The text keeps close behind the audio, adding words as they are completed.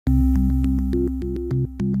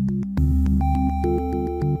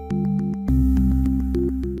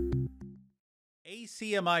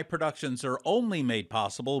ACMi productions are only made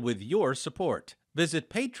possible with your support. Visit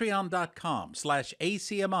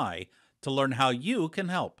patreon.com/ACMi to learn how you can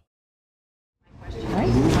help.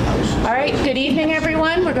 All right, good evening,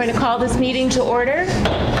 everyone. We're going to call this meeting to order.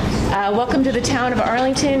 Welcome to the Town of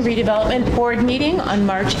Arlington Redevelopment Board meeting on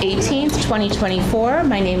March 18th, 2024.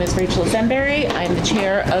 My name is Rachel Zemberry. I'm the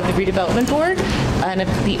chair of the Redevelopment Board. And if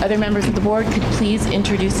the other members of the board could please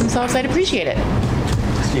introduce themselves, I'd appreciate it.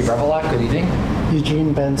 Steve Revelak, good evening.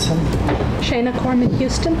 Eugene Benson. Shayna Corman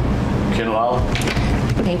Houston. Ken Lau.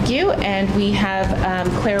 Thank you. And we have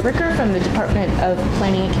Claire Ricker from the Department of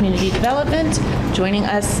Planning and Community Development joining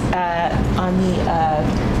us on the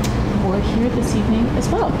board here this evening as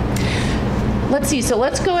well. Let's see. So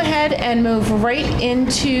let's go ahead and move right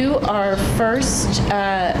into our first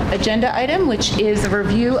agenda item, which is a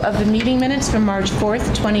review of the meeting minutes from March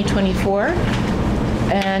 4th, 2024.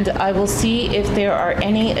 And I will see if there are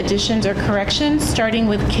any additions or corrections, starting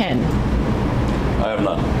with Ken. I have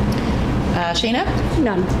none. Shayna?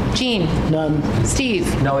 None. Jean? None.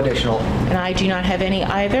 Steve? No additional. And I do not have any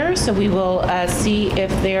either, so we will see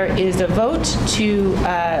if there is a vote to,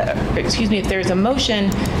 if there's a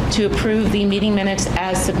motion to approve the meeting minutes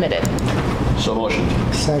as submitted. So motioned.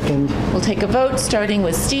 Second. We'll take a vote, starting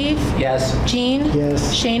with Steve. Yes. Jean?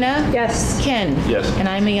 Yes. Shayna? Yes. Ken? Yes. And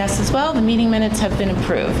I'm a yes as well. The meeting minutes have been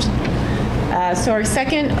approved. So our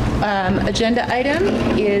second agenda item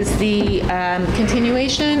is the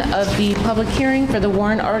continuation of the public hearing for the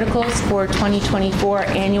warrant articles for 2024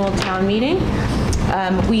 annual town meeting.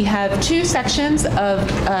 We have two sections of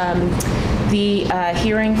the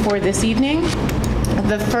hearing for this evening.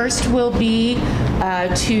 The first will be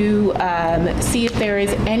to see if there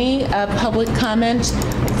is any public comment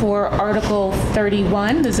for Article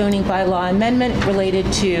 31, the zoning bylaw amendment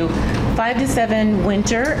related to 5 to 7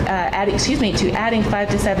 Winter, to adding 5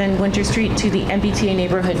 to 7 Winter Street to the MBTA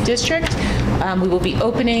neighborhood district. We will be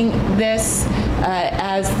opening this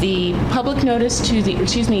as the public notice to the,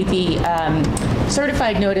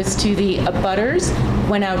 certified notice to the abutters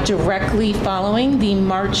went out directly following the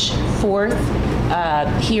March 4th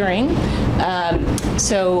hearing.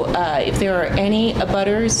 So if there are any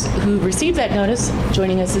abutters who received that notice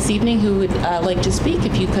joining us this evening who would like to speak,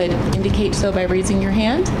 if you could indicate so by raising your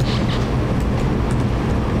hand.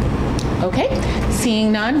 Okay,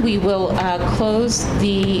 seeing none, we will close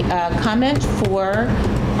the public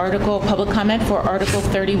comment for Article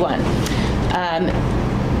 31.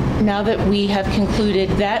 Now that we have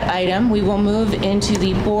concluded that item, we will move into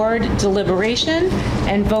the board deliberation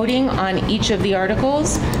and voting on each of the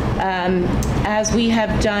articles. As we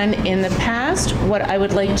have done in the past, what I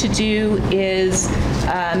would like to do is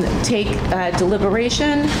take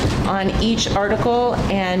deliberation on each article,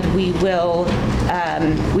 and we will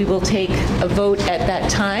take a vote at that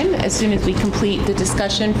time as soon as we complete the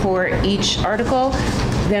discussion for each article.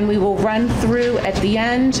 Then we will run through at the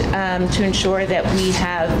end to ensure that we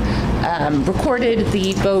have recorded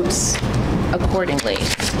the votes accordingly.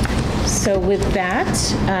 So with that,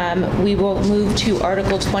 we will move to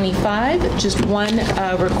Article 25. Just one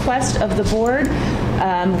request of the board.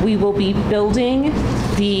 We will be building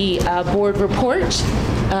the board report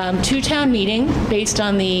to town meeting based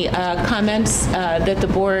on the comments that the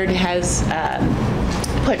board has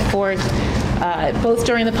put forth both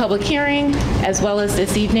during the public hearing as well as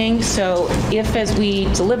this evening. So if, as we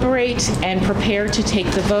deliberate and prepare to take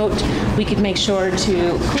the vote, we could make sure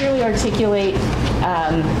to clearly articulate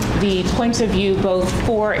the points of view both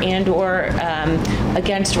for and or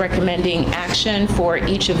against recommending action for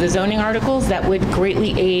each of the zoning articles, that would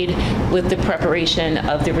greatly aid with the preparation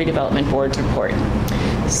of the Redevelopment Board's report.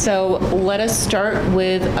 So let us start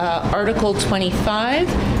with Article 25,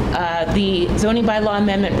 the zoning bylaw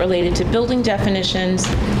amendment related to building definitions,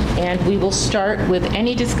 and we will start with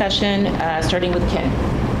any discussion, starting with Ken.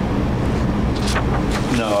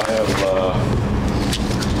 No, I have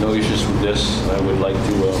no issues with this. I would like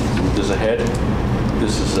to move this ahead.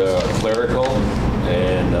 This is clerical,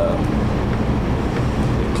 and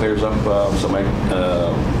it clears up some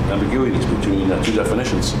ambiguities between two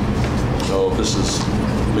definitions. So this is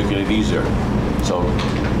making it easier. So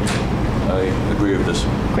I agree with this.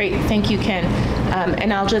 Great, thank you, Ken.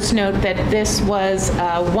 And I'll just note that this was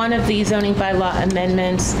one of the zoning bylaw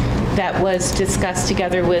amendments that was discussed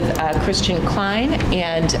together with Christian Klein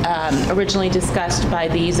and originally discussed by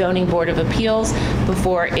the Zoning Board of Appeals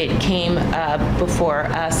before it came before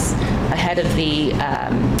us ahead of the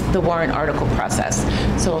warrant article process.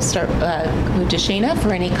 So I'll move to Shayna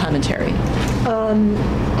for any commentary.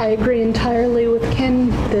 I agree entirely with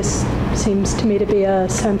Ken. This seems to me to be a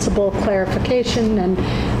sensible clarification, and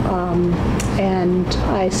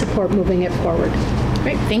I support moving it forward.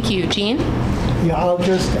 Great, thank you. Jean? Yeah, I'll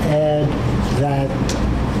just add that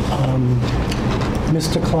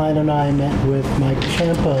Mr. Klein and I met with Mike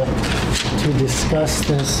Champa to discuss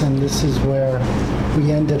this, and this is where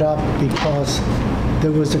we ended up because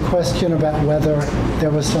there was a question about whether there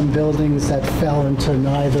were some buildings that fell into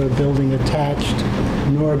neither building attached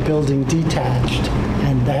nor building detached,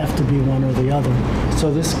 and they have to be one or the other.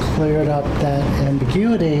 So this cleared up that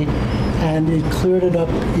ambiguity, and it cleared it up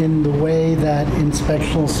in the way that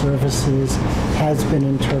Inspectional Services has been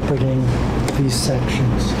interpreting these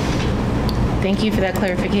sections. Thank you for that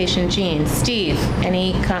clarification, Jean. Steve,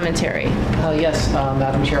 any commentary? Yes,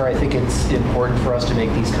 Madam Chair, I think it's important for us to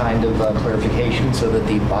make these kind of clarifications so that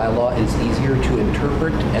the bylaw is easier to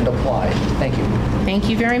interpret and apply. Thank you. Thank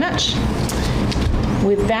you very much.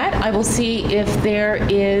 With that, I will see if there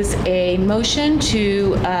is a motion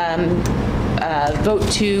to vote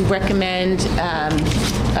to recommend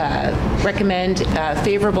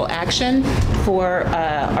favorable action for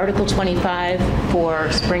Article 25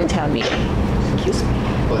 for Springtown meeting.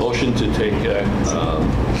 Motion to take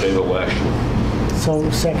favorable action. So,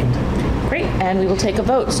 second. Great, and we will take a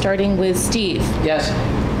vote, starting with Steve. Yes.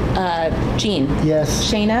 Jean? Yes.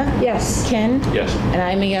 Shayna? Yes. Ken? Yes. And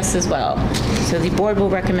I'm a yes as well. So the board will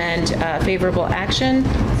recommend favorable action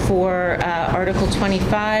for Article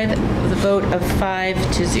 25 with a vote of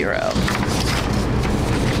 5-0.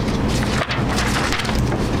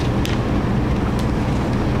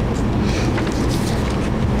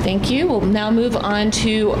 Thank you. We'll now move on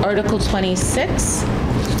to Article 26,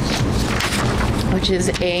 which is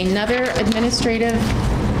another administrative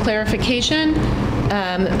clarification.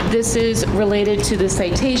 This is related to the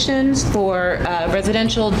citations for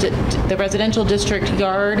the residential district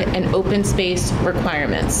yard and open space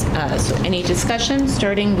requirements. So any discussion,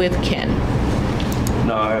 starting with Ken?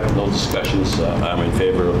 No, I have no discussions. I'm in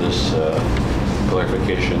favor of this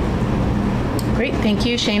clarification. Great, thank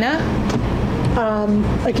you. Shayna?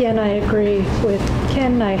 Again, I agree with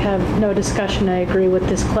Ken. I have no discussion. I agree with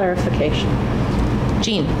this clarification.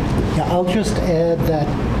 Jean? Yeah, I'll just add that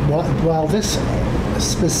while this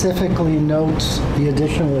specifically notes the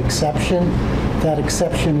additional exception, that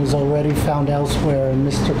exception is already found elsewhere, and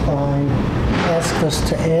Mr. Klein asked us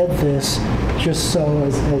to add this just so,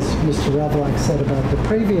 as Mr. Revelak said about the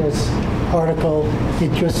previous article,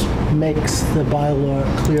 it just makes the bylaw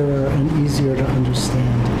clearer and easier to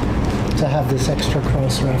understand, to have this extra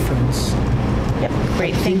cross-reference. Yep,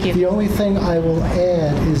 great, thank you. The only thing I will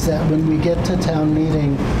add is that when we get to town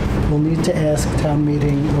meeting, we'll need to ask town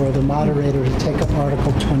meeting or the moderator to take up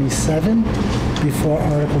Article 27 before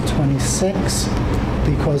Article 26,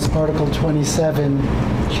 because Article 27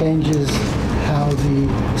 changes how the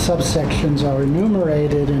subsections are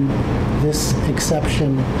enumerated, and this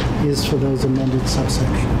exception is for those amended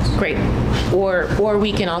subsections. Great. Or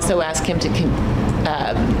we can also ask him to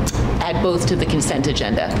add both to the consent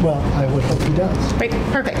agenda. Well, I would hope he does. Great,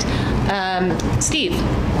 perfect. Steve?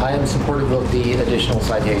 I am supportive of the additional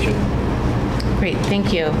citation. Great,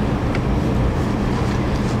 thank you.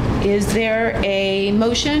 Is there a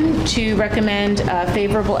motion to recommend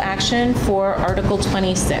favorable action for Article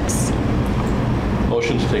 26?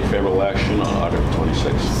 Motion to take favorable action on Article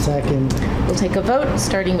 26. Second. We'll take a vote,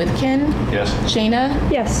 starting with Ken. Yes. Shayna?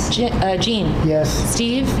 Yes. Jean? Yes.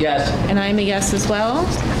 Steve? Yes. And I'm a yes as well.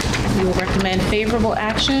 We will recommend favorable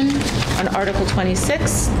action on Article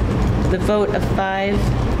 26 with a vote of 5-0.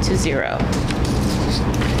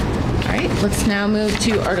 All right, let's now move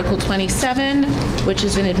to Article 27, which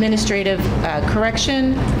is an administrative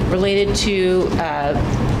correction related to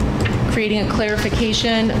creating a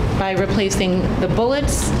clarification by replacing the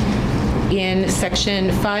bullets in Section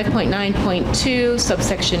 5.9.2,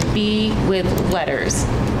 subsection B, with letters,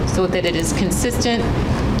 so that it is consistent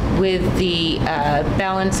with the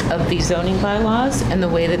balance of the zoning bylaws and the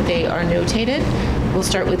way that they are notated. We'll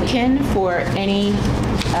start with Ken for any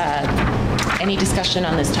discussion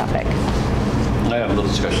on this topic. I have no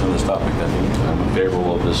discussion on this topic. I think I'm in favor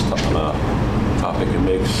of this topic. It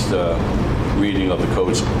makes the reading of the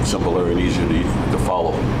codes simpler and easier to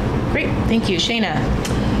follow. Great, thank you. Shayna?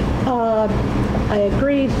 I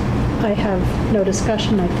agree. I have no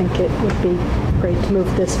discussion. I think it would be great to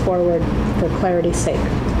move this forward for clarity's sake.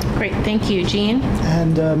 Great, thank you. Jean?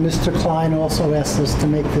 And Mr. Klein also asked us to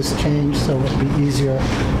make this change so it would be easier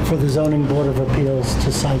for the Zoning Board of Appeals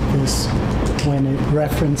to cite this when it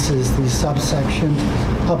references the subsection.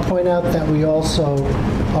 I'll point out that we also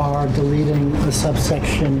are deleting a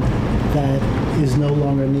subsection that is no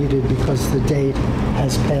longer needed because the date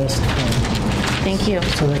has passed. Thank you.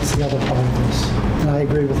 So that's the other part of this. And I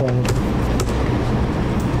agree with all of it.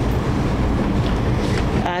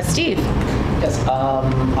 Steve? Yes,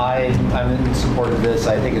 I'm in support of this.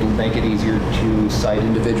 I think it'll make it easier to cite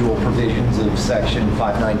individual provisions of Section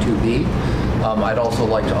 592B. I'd also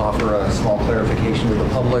like to offer a small clarification to the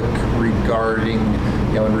public regarding,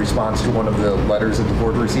 in response to one of the letters that the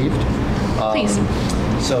board received. Please.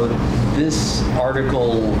 So this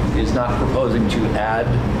article is not proposing to add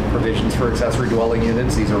provisions for accessory dwelling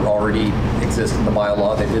units. These are already exist in the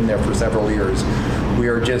bylaw. They've been there for several years. We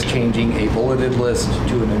are just changing a bulleted list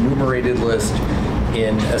to an enumerated list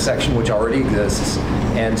in a section which already exists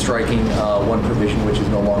and striking one provision which is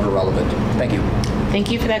no longer relevant. Thank you.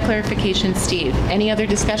 Thank you for that clarification, Steve. Any other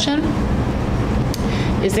discussion?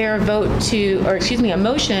 Is there a a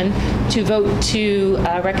motion to vote to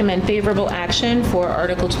recommend favorable action for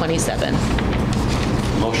Article 27?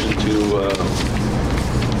 Motion to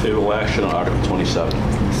favorable action on Article 27.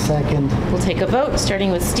 Second. We'll take a vote,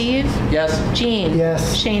 starting with Steve. Yes. Jean.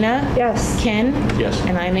 Yes. Shayna. Yes. Ken. Yes.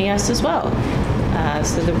 And I'm a yes as well.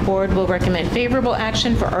 So the board will recommend favorable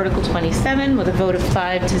action for Article 27 with a vote of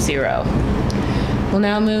 5-0. We'll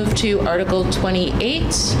now move to Article 28,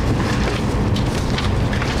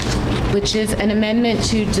 which is an amendment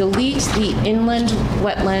to delete the Inland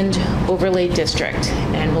Wetland Overlay District.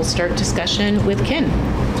 And we'll start discussion with Ken.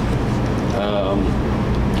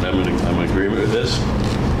 I'm in agreement with this.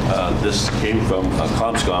 This came from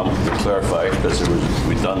COMSCOM, to clarify, because it was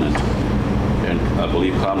redundant. And I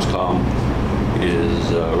believe COMSCOM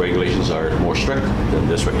regulations are more strict than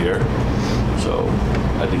this right here. So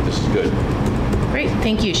I think this is good. Great,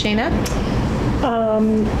 thank you. Shayna?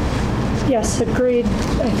 Yes, agreed.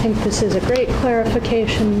 I think this is a great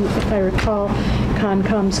clarification. If I recall,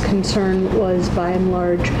 CONCOM's concern was by and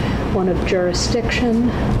large one of jurisdiction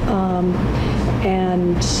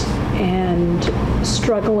and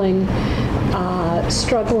struggling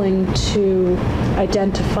to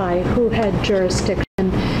identify who had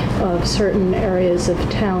jurisdiction of certain areas of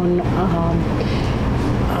town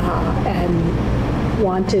and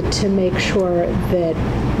wanted to make sure that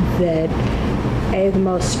the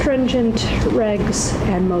most stringent regs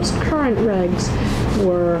and most current regs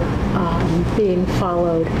were being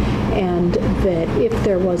followed, and that if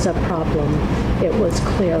there was a problem, it was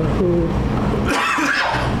clear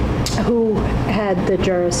who had the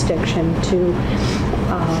jurisdiction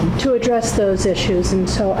to address those issues. And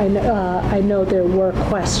so I know there were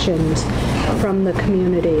questions from the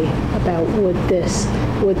community about would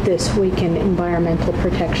this weaken environmental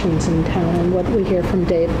protections in town, and what we hear from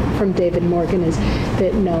David Morgan is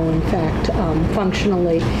that no, in fact,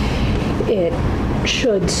 functionally it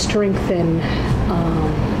should strengthen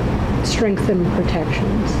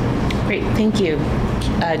protections. Great, thank you.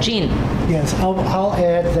 Jean? Yes, I'll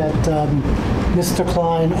add that Mr.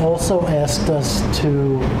 Klein also asked us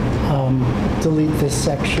to delete this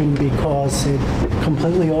section because it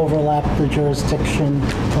completely overlapped the jurisdiction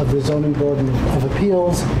of the Zoning Board of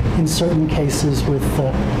Appeals, in certain cases with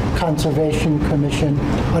the Conservation Commission,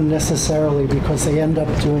 unnecessarily, because they end up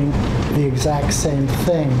doing the exact same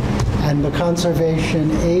thing. And the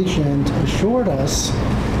conservation agent assured us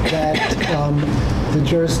that the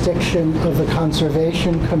jurisdiction of the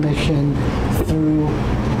Conservation Commission through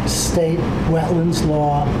state wetlands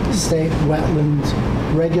law, state wetlands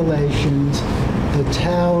regulations, the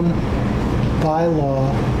town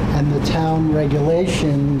bylaw, and the town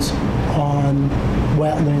regulations on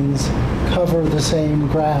wetlands cover the same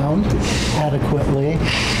ground adequately,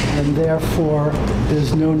 and therefore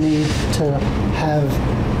there's no need to have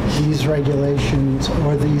these regulations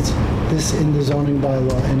or this in the zoning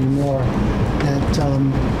bylaw anymore. That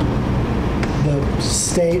the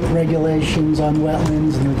state regulations on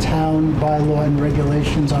wetlands and the town bylaw and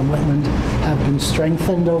regulations on wetland have been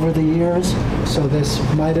strengthened over the years, so this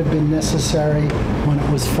might have been necessary when it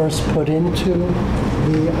was first put into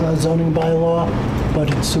the zoning bylaw,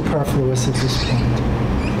 but it's superfluous at this point.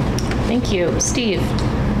 Thank you. Steve?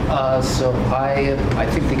 So I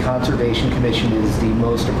think the Conservation Commission is the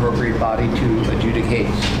most appropriate body to adjudicate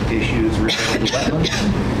issues related to wetlands,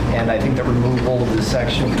 and I think the removal of this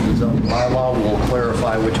section from the zoning bylaw will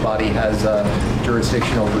clarify which body has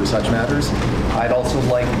jurisdiction over such matters. I'd also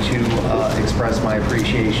like to express my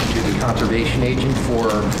appreciation to the Conservation Agent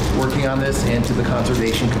for working on this, and to the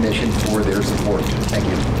Conservation Commission for their support. Thank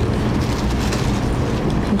you.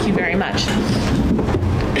 Thank you very much.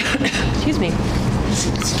 Excuse me.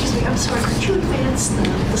 Excuse me, I'm sorry, could you advance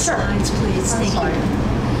the slides, please? Thank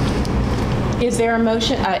you. Is there a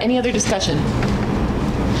motion, any other discussion?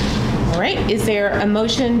 All right, is there a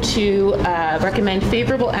motion to recommend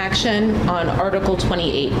favorable action on Article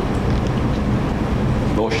 28?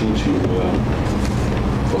 Motion to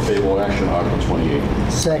for favorable action, Article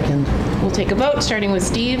 28. Second, We'll take a vote, starting with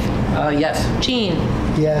Steve. Yes. Jean.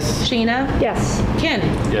 yes. Sheena. Yes. Ken.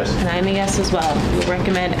 Yes. And I'm a yes as well. We'll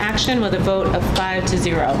recommend action with a vote of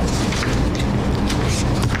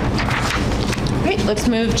 5-0. Great, let's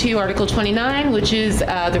move to Article 29, which is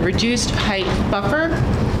the reduced height buffer.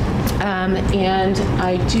 And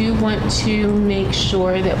I do want to make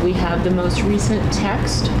sure that we have the most recent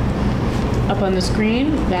text up on the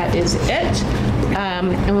screen. That is it.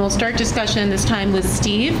 And we'll start discussion this time with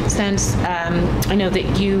Steve, since I know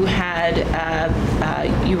that you had,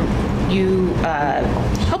 you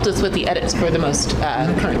helped us with the edits for the most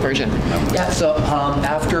current version. Yeah, so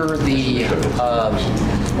after the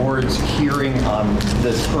board's hearing on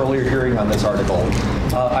this, earlier hearing on this article,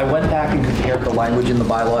 I went back and compared the language in the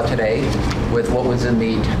bylaw today with what was in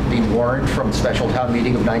the warrant from special town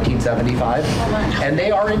meeting of 1975. And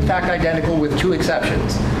they are in fact identical with two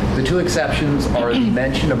exceptions. The two exceptions are the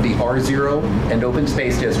mention of the R0 and open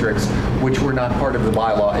space districts, which were not part of the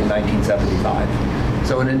bylaw in 1975.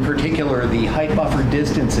 So, and in particular, the height buffer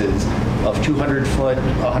distances of 200 foot,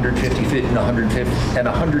 150 feet, and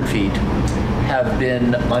 100 feet have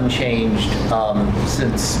been unchanged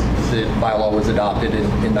since the bylaw was adopted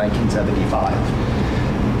in 1975.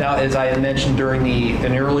 Now, as I had mentioned during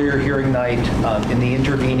an earlier hearing night, in the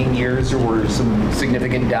intervening years, there were some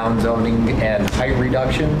significant downzoning and height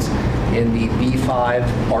reductions in the B5,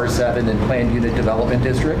 R7, and planned unit development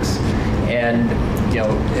districts. And, you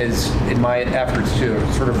know, as in my efforts to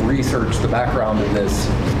sort of research the background of this,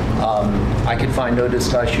 I could find no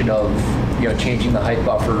discussion of, you know, changing the height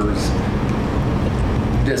buffers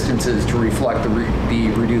distances to reflect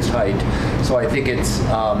the reduced height. So I think it's,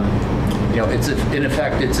 you know, it's in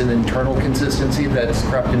effect, it's an internal consistency that's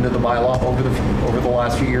crept into the bylaw over the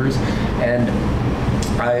last few years, and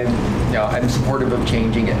I'm supportive of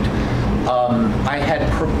changing it. I had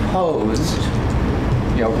proposed,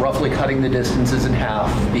 you know, roughly cutting the distances in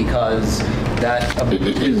half, because that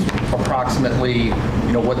is approximately,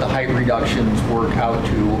 you know, what the height reductions work out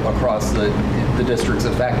to across the districts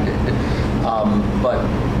affected. But,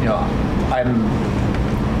 you know,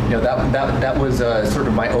 that was sort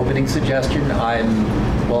of my opening suggestion. I'm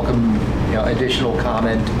welcome, you know, additional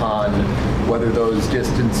comment on whether those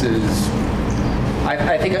distances.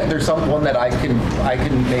 I think there's one that I can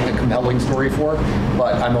make a compelling story for,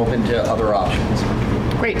 but I'm open to other options.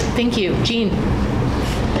 Great, thank you. Jean.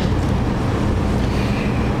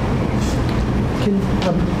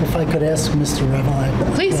 If I could ask Mr. Revel a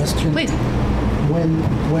question. Please. When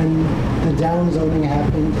the downzoning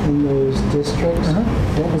happened in those districts,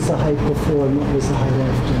 what was the height before and what was the height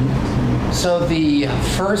after? So the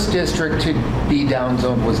first district to be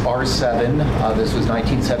downzoned was R7. This was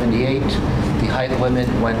 1978. The height limit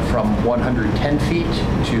went from 110 feet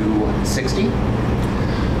to 60.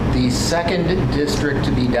 The second district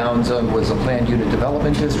to be downzoned was a planned unit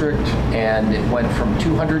development district, and it went from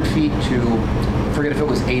 200 feet to, I forget if it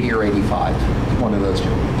was 80 or 85, one of those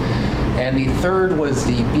two. And the third was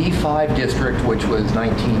the B5 district, which was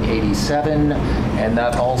 1987, and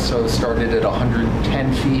that also started at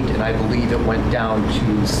 110 feet, and I believe it went down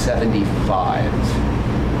to 75.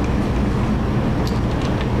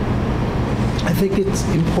 I think it's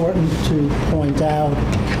important to point out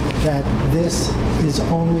that this is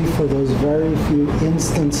only for those very few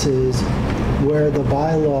instances where the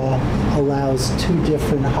bylaw allows two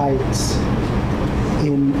different heights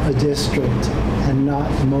in a district and not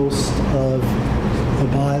most of the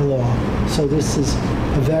bylaw. So this is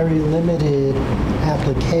a very limited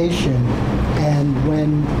application, and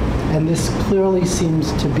this clearly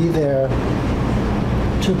seems to be there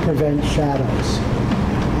to prevent shadows.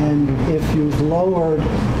 And if you've lowered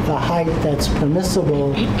the height that's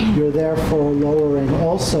permissible, you're therefore lowering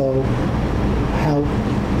also how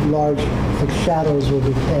large the shadows will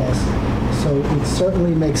be cast. So it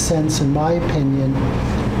certainly makes sense, in my opinion,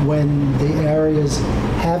 when the areas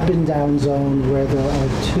have been downzoned where there are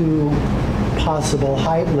two possible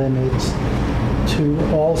height limits, to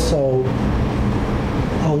also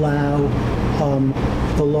allow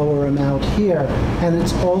the lower amount here. And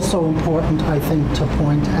it's also important, I think, to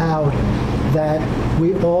point out that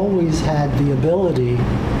we always had the ability,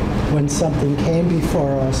 when something came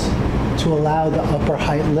before us, to allow the upper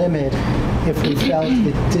height limit if we felt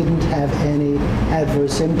it didn't have any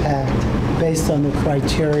adverse impact based on the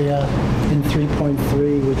criteria in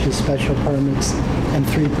 3.3, which is special permits, and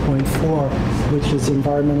 3.4, which is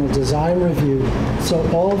environmental design review. So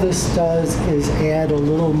all this does is add a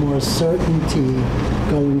little more certainty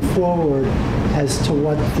going forward as to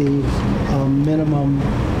what the minimum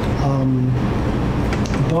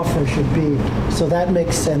buffer should be. So that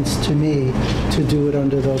makes sense to me to do it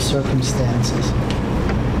under those circumstances.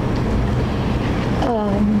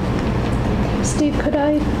 Steve,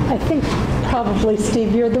 I think probably,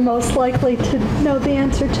 Steve, you're the most likely to know the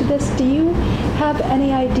answer to this. Do you have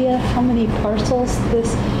any idea how many parcels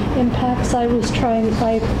this impacts? I was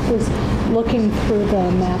looking through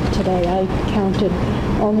the map today. I counted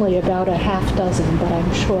only about a half dozen, but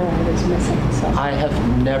I'm sure I was missing some. I have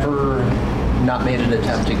never not made an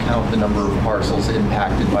attempt to count the number of parcels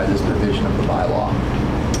impacted by this provision of the bylaw.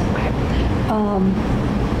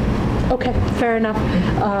 Okay, fair enough.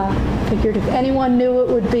 Figured if anyone knew, it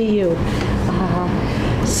would be you.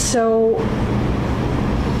 So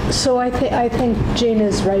I think Jean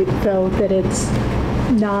is right, though, that it's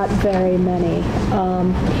not very many.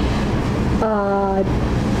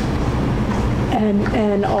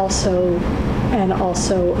 And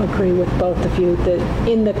also agree with both of you that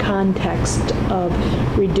in the context of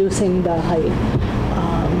reducing the height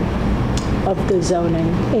of the zoning,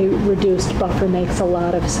 a reduced buffer makes a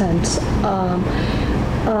lot of sense.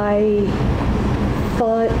 I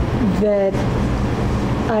thought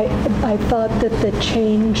that the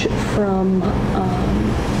change from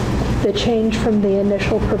the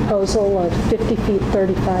initial proposal of 50 feet,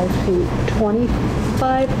 35 feet,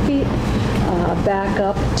 25 feet, back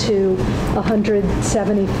up to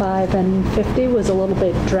 175 and 50 was a little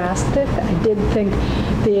bit drastic. I did think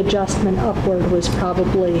the adjustment upward was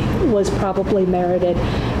probably merited.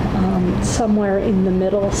 Somewhere in the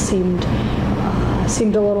middle seemed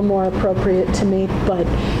a little more appropriate to me, but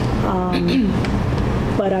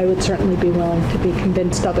I would certainly be willing to be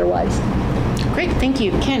convinced otherwise. Great, thank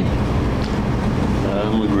you. Ken?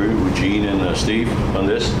 I'm agreeing with Jean and Steve on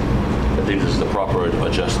this. I think this is the proper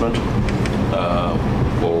adjustment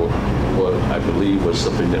for what I believe was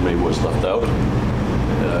something that maybe was left out.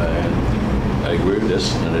 And I agree with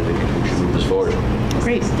this, and I think we should move this forward.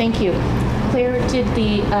 Great, thank you. Claire, did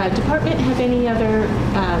the department have any other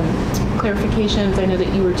clarifications? I know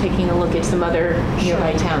that you were taking a look at some other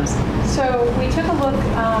nearby towns. So we took a look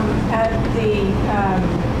at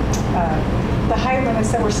the height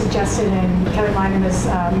limits that were suggested in Kelly Lineman's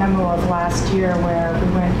memo of last year, where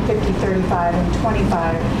we went 50, 35, and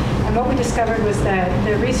 25. And what we discovered was that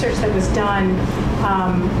the research that was done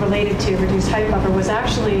related to reduced height buffer was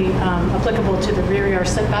actually applicable to the rear yard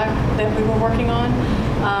setback that we were working on.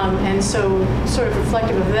 And so, sort of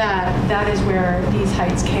reflective of that, that is where these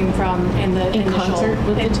heights came from in the initial. Concert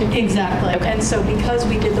with the two? Exactly. Okay. And so, because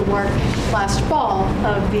we did the work last fall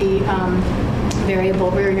of the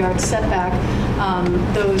variable rear yard setback,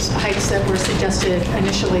 those heights that were suggested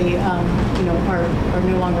initially, are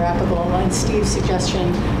no longer applicable. And Steve's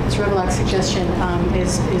suggestion, this Revelac's suggestion,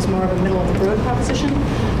 is more of a middle of the road proposition.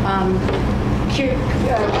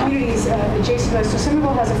 Communities adjacent to us, so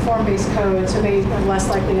Somerville has a form-based code, so they are less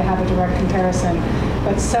likely to have a direct comparison.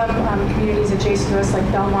 But some communities adjacent to us, like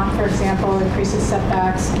Belmont, for example, increases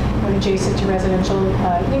setbacks when adjacent to residential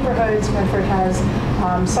neighborhoods. Medford has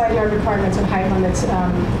side yard requirements and height limits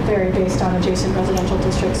vary based on adjacent residential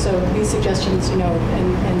districts. So these suggestions,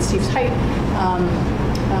 and Steve's height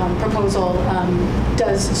proposal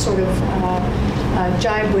does sort of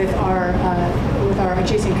jibe with our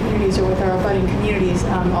adjacent communities or with our abutting communities,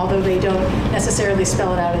 although they don't necessarily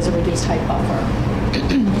spell it out as a reduced height buffer.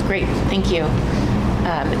 Great, thank you.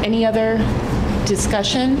 Any other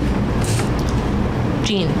discussion?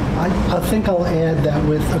 Jean? I think I'll add that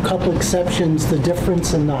with a couple exceptions, the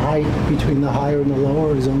difference in the height between the higher and the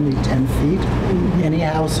lower is only 10 feet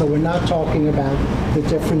anyhow, so we're not talking about the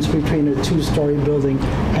difference between a 2-story building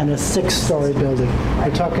and a 6-story building. We're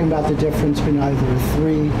talking about the difference between either a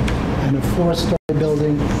 3 and a 4-story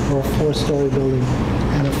building or a 4-story building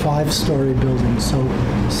and a 5-story building. So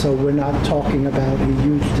we're not talking about a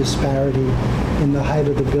huge disparity in the height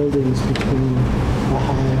of the buildings between the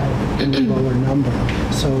higher and the lower number.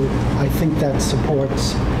 So I think that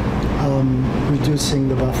supports reducing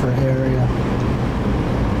the buffer area.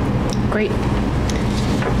 Great.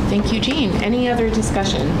 Thank you, Jean. Any other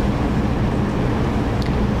discussion?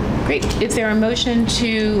 Great. Is there a motion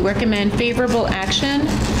to recommend favorable action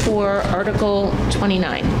for Article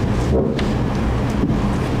 29?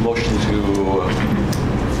 Motion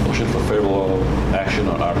for favorable action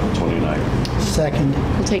on Article 29. Second.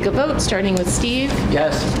 We'll take a vote, starting with Steve.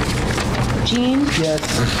 Yes. Jean? Yes.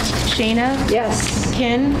 Shayna? Yes.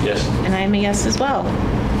 Ken? Yes. And I'm a yes as well.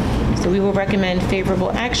 So we will recommend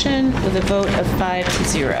favorable action with a vote of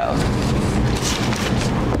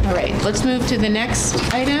 5-0. All right, let's move to the next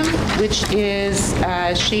item, which is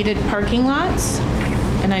shaded parking lots.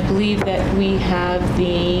 And I believe that we have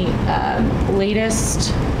the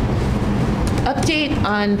latest update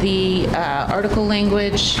on the article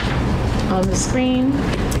language on the screen,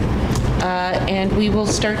 and we will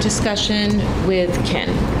start discussion with Ken.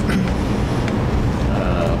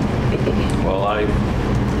 Well, I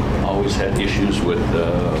always had issues with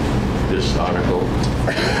this article.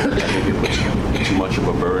 I think it was too much of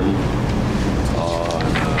a burden on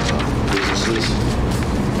businesses,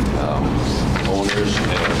 owners,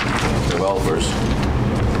 and developers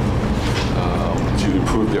to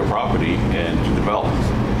improve their property and to develop.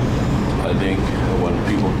 I think when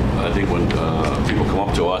people come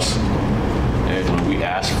up to us and when we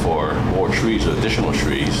ask for more trees or additional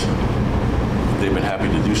trees, they've been happy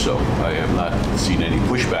to do so. I have not seen any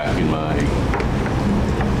pushback in my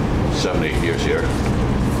 7-8 years here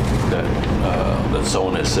that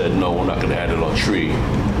someone has said, no, we're not going to add another tree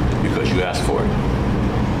because you asked for it.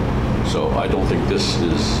 So I don't think this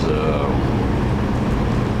is a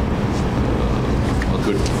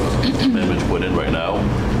good amendment to put in right now.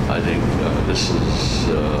 I think this is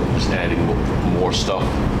just adding more stuff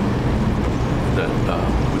that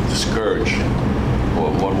would discourage, or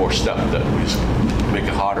one more step that would just make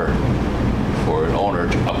it harder for an owner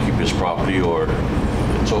to upkeep his property or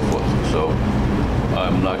and so forth. So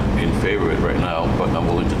I'm not in favor of it right now, but I'm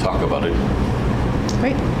willing to talk about it.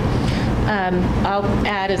 Great. I'll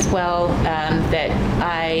add as well that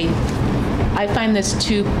I find this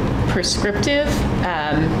too prescriptive.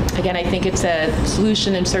 Again, I think it's a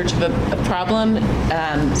solution in search of a problem,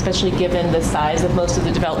 especially given the size of most of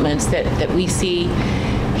the developments that we see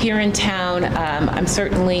here in town. I'm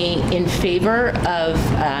certainly in favor of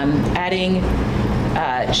adding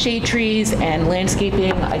shade trees and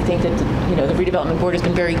landscaping. I think that the Redevelopment Board has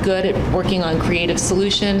been very good at working on creative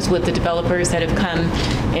solutions with the developers that have come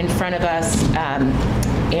in front of us.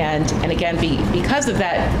 And again, because of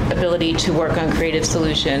that ability to work on creative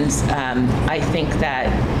solutions, I think that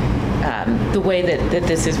the way that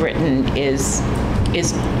this is written is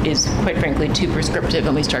quite frankly too prescriptive,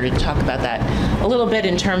 and we started to talk about that a little bit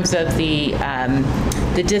in terms of the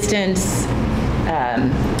distance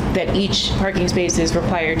that each parking space is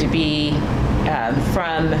required to be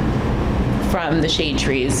from the shade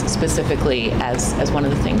trees specifically as one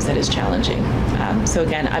of the things that is challenging. So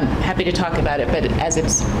again, I'm happy to talk about it, but as it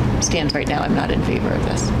stands right now, I'm not in favor of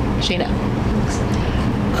this. Shana.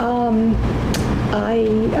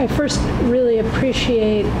 I first really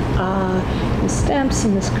appreciate Ms. Stamps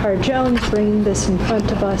and Ms. Carr-Jones bringing this in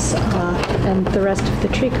front of us, and the rest of the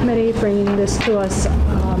tree committee bringing this to us.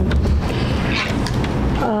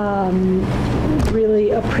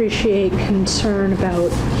 Really appreciate concern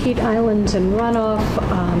about heat islands and runoff,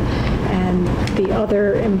 and the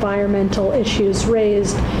other environmental issues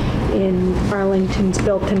raised in Arlington's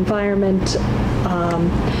built environment,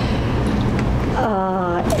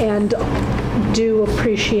 and do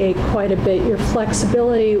appreciate quite a bit your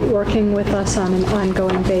flexibility working with us on an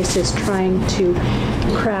ongoing basis, trying to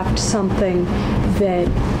craft something that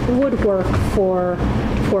would work for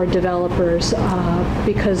developers,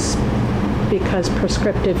 because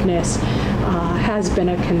prescriptiveness has been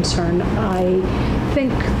a concern. I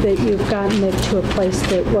think that you've gotten it to a place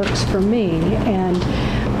that works for me, and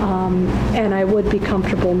I would be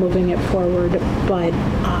comfortable moving it forward. But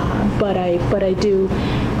I do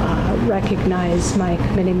recognize my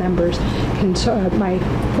committee members' my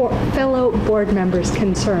fellow board members'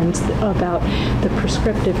 concerns about the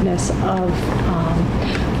prescriptiveness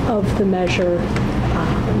of the measure.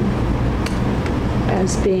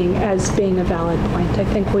 As being a valid point.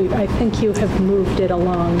 I think you have moved it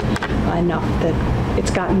along enough that it's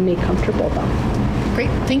gotten me comfortable, though. Great,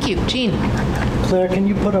 thank you. Jean. Claire, can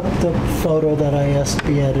you put up the photo that I asked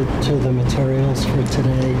be added to the materials for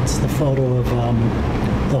today? It's the photo of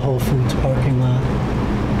the Whole Foods parking lot.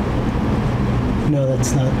 No,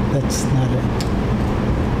 that's not it.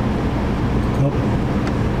 Nope.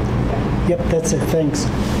 Yep, that's it, thanks.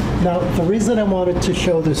 Now, the reason I wanted to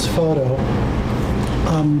show this photo,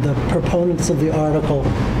 the proponents of the article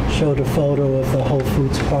showed a photo of the Whole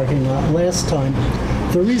Foods parking lot last time.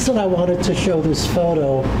 The reason I wanted to show this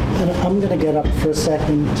photo, and I'm going to get up for a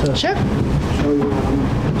second to show you what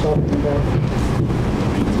I'm talking about.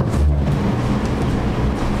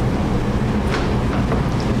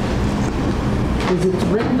 Is it's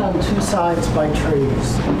ringed on two sides by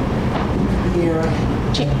trees. Here.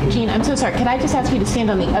 Jean, I'm so sorry. Could I just ask you to stand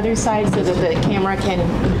on the other side so that the camera can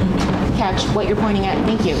catch what you're pointing at?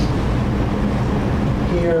 Thank you.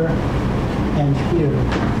 Here and here.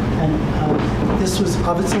 And this was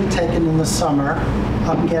obviously taken in the summer.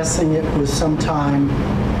 I'm guessing it was sometime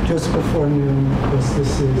just before noon, because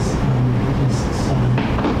this is the east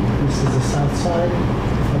side. This is the south side,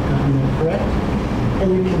 if I've gotten that correct. And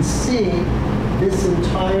you can see This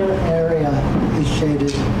entire area is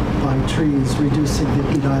shaded by trees, reducing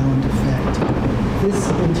the heat island effect. This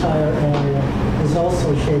entire area is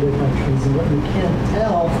also shaded by trees, and what you can't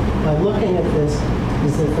tell by looking at this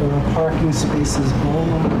is that there are parking spaces all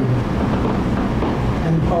along here,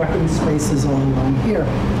 and parking spaces all along here.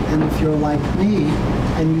 And if you're like me,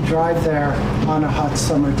 and you drive there on a hot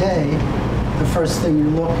summer day, the first thing you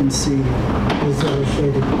look and see is there a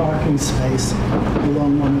shaded parking space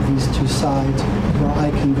along one of these two sides where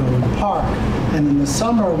I can go and park. And in the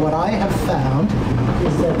summer, what I have found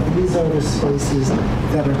is that these are the spaces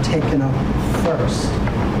that are taken up first.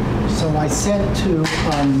 So I said to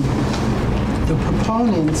the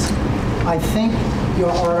proponents, I think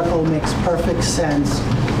your article makes perfect sense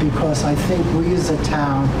because I think we as a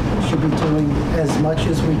town should be doing as much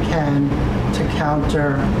as we can to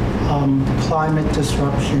counter climate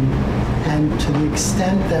disruption, and to the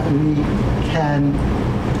extent that we can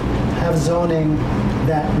have zoning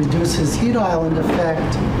that reduces heat island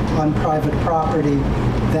effect on private property,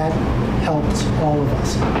 that helps all of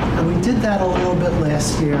us. And we did that a little bit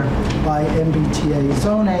last year by MBTA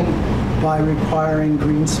zoning, by requiring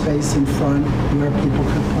green space in front where people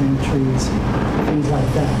could plant trees, things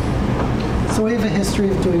like that. So we have a history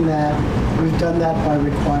of doing that. We've done that by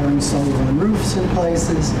requiring solar on roofs in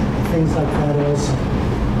places, things like that also.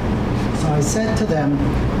 So I said to them,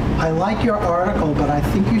 I like your article, but I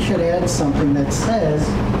think you should add something that says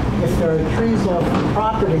if there are trees off the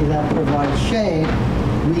property that provide shade,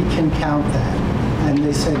 we can count that. And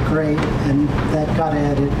they said, great, and that got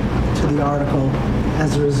added to the article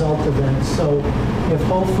as a result of that. So if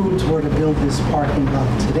Whole Foods were to build this parking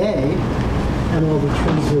lot today, and all the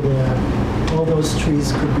trees were there, all those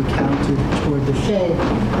trees could be counted toward the shade,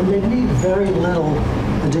 and they'd need very little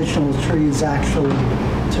additional trees actually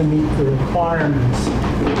to meet the requirements.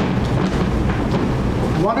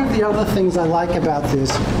 One of the other things I like about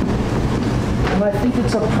this, and I think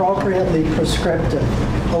it's appropriately prescriptive,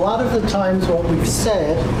 a lot of the times what we've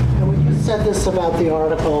said, and we just said this about the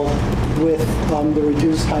article with the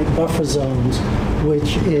reduced height buffer zones,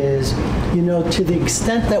 which is, you know, to the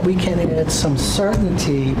extent that we can add some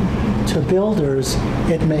certainty to builders,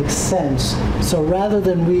 it makes sense. So rather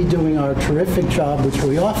than we doing our terrific job, which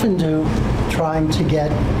we often do, trying to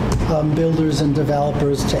get builders and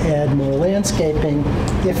developers to add more landscaping,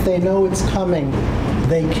 if they know it's coming,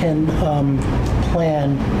 they can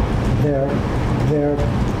plan their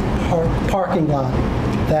parking lot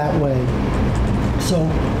that way. So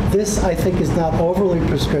this, I think, is not overly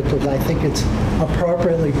prescriptive. I think it's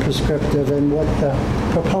appropriately prescriptive, and what the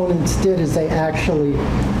proponents did is they actually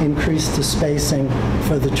increased the spacing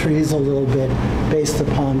for the trees a little bit based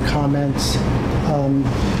upon comments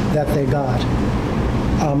that they got.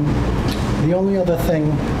 The only other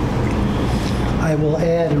thing I will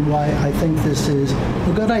add, and why I think this is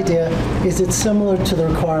a good idea, is it's similar to the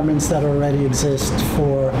requirements that already exist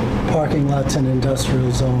for parking lots in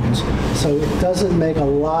industrial zones. So it doesn't make a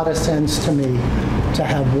lot of sense to me to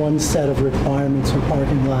have one set of requirements for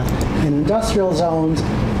parking lot in industrial zones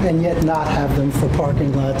and yet not have them for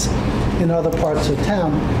parking lots in other parts of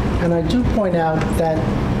town. And I do point out that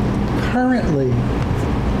currently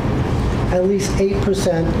at least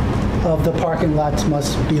 8% of the parking lots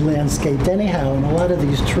must be landscaped anyhow, and a lot of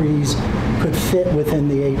these trees could fit within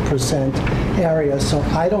the 8% area, so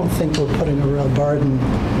I don't think we're putting a real burden.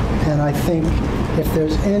 And I think if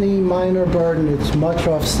there's any minor burden, it's much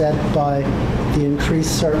offset by the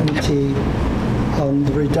increased certainty,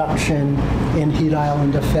 the reduction in heat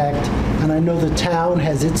island effect. And I know the town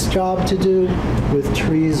has its job to do with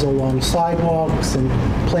trees along sidewalks and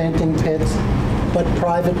planting pits, but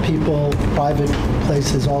private people, private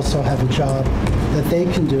places also have a job that they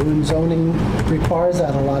can do, and zoning requires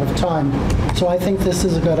that a lot of time. So I think this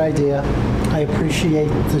is a good idea. I appreciate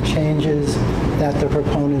the changes that the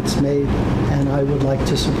proponents made, and I would like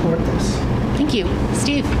to support this. Thank you.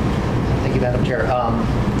 Steve? Thank you, Madam Chair.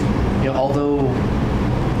 Although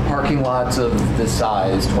parking lots of this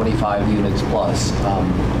size, 25 units plus,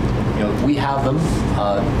 we have them,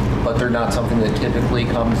 but they're not something that typically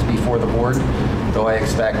comes before the board, though I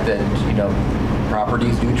expect that,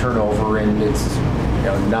 properties do turn over, and it's,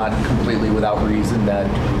 not completely without reason that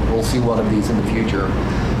we'll see one of these in the future.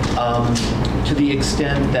 To the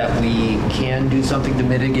extent that we can do something to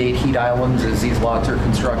mitigate heat islands as these lots are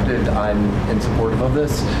constructed, I'm in support of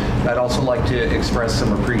this. I'd also like to express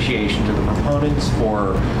some appreciation to the proponents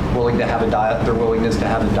for their willingness to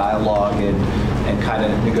have a dialogue and kind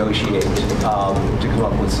of negotiate to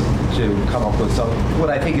come up with some what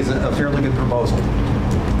I think is a fairly good proposal.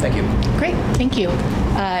 Thank you. Great, thank you.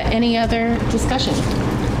 Any other discussion?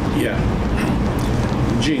 Yeah.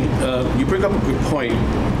 Gene, you bring up a good point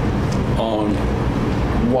on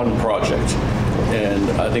one project, and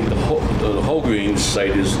I think the whole green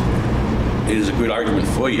site is a good argument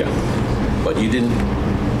for you, but you didn't.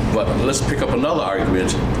 But let's pick up another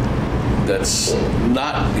argument that's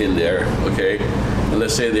not in there, okay? And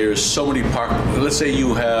let's say there's so many let's say you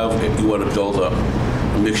want to build a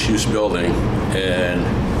mixed-use building, and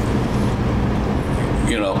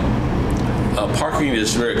parking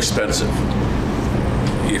is very expensive.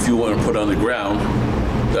 If you want to put it on the ground,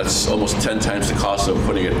 that's almost 10 times the cost of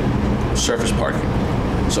putting it surface parking.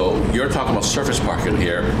 So you're talking about surface parking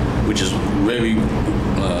here, which is really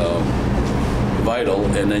vital,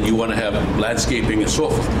 and then you want to have landscaping and so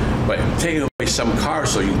forth. By taking away some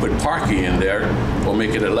cars so you put parking in there or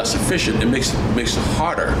make it less efficient, it makes it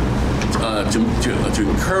harder to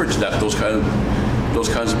encourage those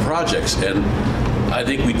kinds of projects. And I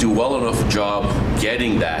think we do well enough job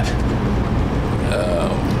getting that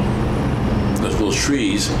those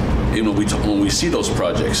trees, when we see those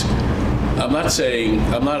projects. I'm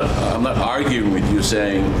not arguing with you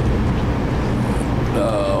saying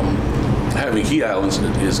having heat islands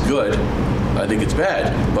is good. I think it's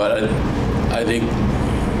bad, but I think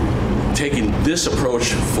taking this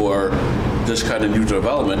approach for this kind of new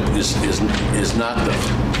development is not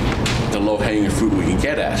the low-hanging fruit we can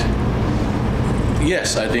get at.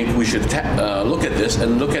 Yes, I think we should look at this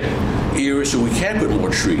and look at areas where we can put more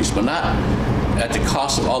trees, but not at the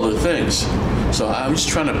cost of other things. So I'm just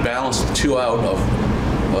trying to balance the two out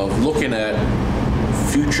of looking at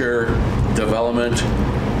future development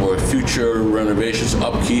or future renovations,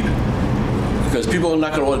 upkeep, because people are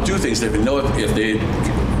not going to want to do things if they know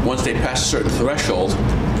once they pass a certain threshold,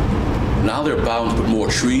 now they're bound to put more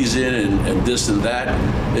trees in and this and that.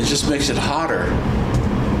 It just makes it harder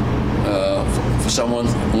for someone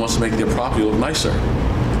who wants to make their property look nicer,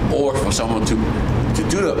 or for someone to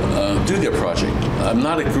do their project. I'm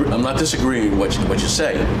not disagreeing with what you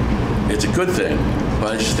say. It's a good thing,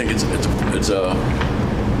 but I just think it's a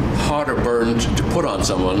harder burden to put on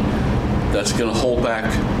someone that's going to hold back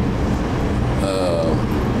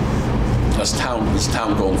this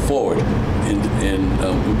town going forward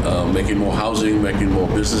in making more housing, making more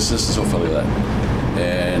businesses, and so forth like that.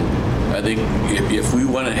 And I think if we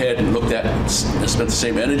went ahead and looked at and spent the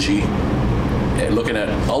same energy and looking at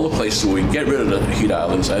other places where we can get rid of the heat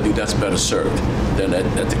islands, I think that's better served than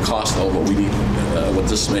at the cost of what we need, what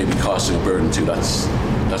this may be costing a burden to. That's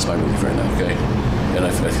my belief right now, okay? And I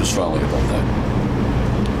feel strongly about that.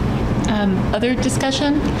 Other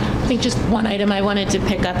discussion? I think just one item I wanted to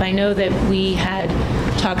pick up. I know that we had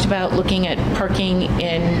talked about looking at parking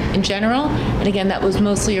in general, and again, that was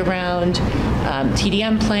mostly around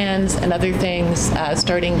TDM plans and other things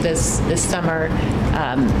starting this summer.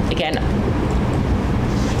 Again,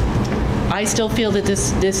 I still feel that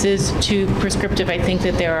this is too prescriptive. I think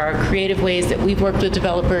that there are creative ways that we've worked with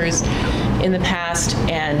developers in the past,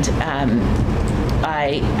 and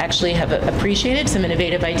I actually have appreciated some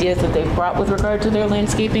innovative ideas that they've brought with regard to their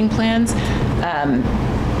landscaping plans.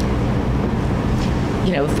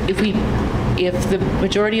 If the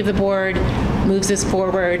majority of the board moves this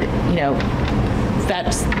forward,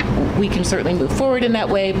 we can certainly move forward in that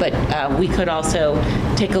way, but we could also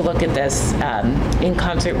take a look at this in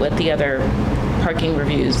concert with the other parking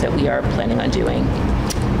reviews that we are planning on doing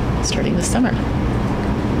starting this summer.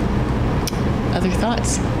 Other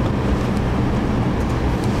thoughts?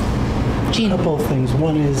 Gene? A couple of things.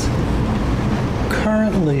 One is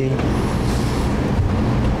currently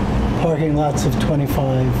parking lots of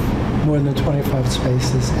more than 25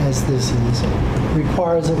 spaces, as this is,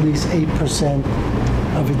 requires at least 8%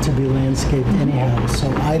 of it to be landscaped anyhow. So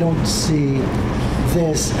I don't see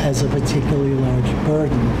this as a particularly large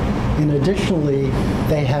burden. And additionally,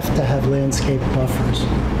 they have to have landscape buffers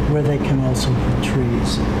where they can also put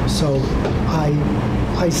trees. So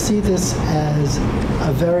I see this as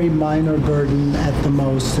a very minor burden at the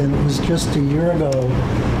most, and it was just a year ago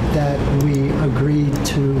that we agreed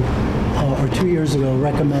to, or 2 years ago,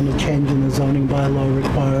 recommended change in the zoning bylaw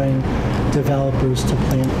requiring developers to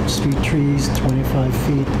plant street trees 25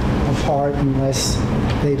 feet apart unless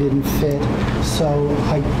they didn't fit. So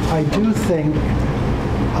I do think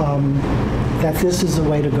that this is the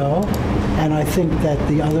way to go, and I think that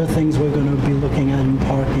the other things we're going to be looking at in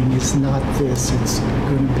parking is not this. It's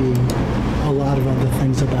going to be a lot of other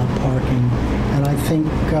things about parking, and I think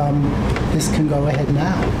this can go ahead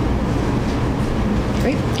now.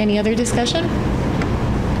 Great. Any other discussion?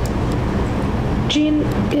 Jean,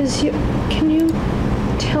 can you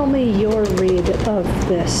tell me your read of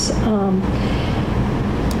this?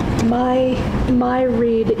 My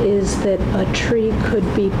read is that a tree could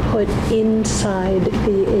be put inside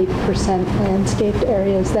the 8% landscaped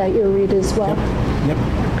area. Is that your read as well? Yep.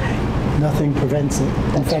 Nothing prevents it.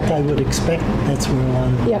 In fact, I would expect that's where a lot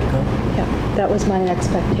of them go. Yep, that was my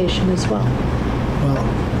expectation as well. Well,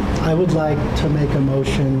 I would like to make a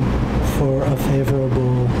motion for a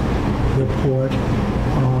favorable report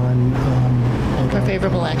on... For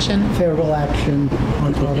favorable action? Favorable action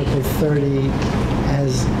on Article 30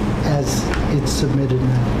 as it's submitted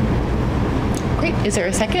now. Great. Is there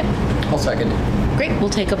a second? I'll second. Great. We'll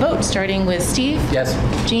take a vote, starting with Steve. Yes.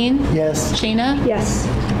 Jean? Yes. Shayna? Yes.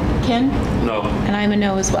 Ken? No. And I'm a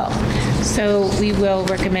no as well. So we will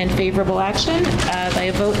recommend favorable action by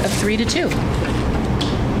a vote of 3-2.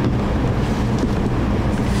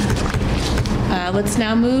 Let's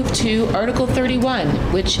now move to Article 31,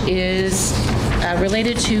 which is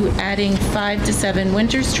related to adding 5 to 7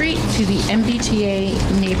 Winter Street to the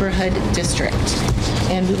MBTA Neighborhood District.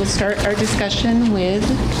 And we will start our discussion with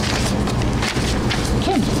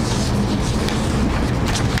Ken.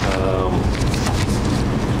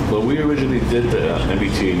 When we originally did the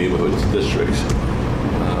MBTA neighborhood districts,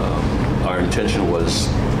 our intention was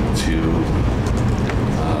to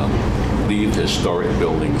leave historic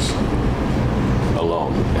buildings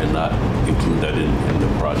alone and not include that in the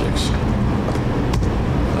projects,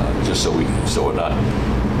 just so we're not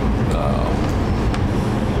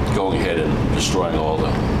going ahead and destroying all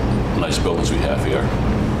the nice buildings we have here.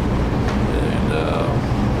 And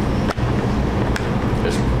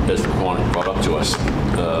as the proponent brought up to us,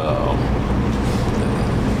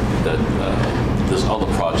 that there's other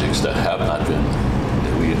projects that have not been,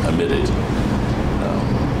 that we omitted.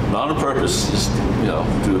 Not on purpose, just,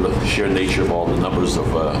 due to the sheer nature of all the numbers of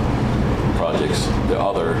projects. There are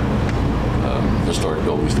other historic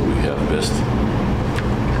buildings that we have missed.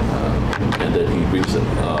 And then he brings up,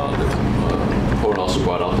 the proponent also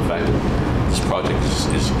brought out the fact that this project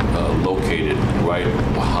is located right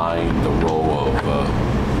behind the row of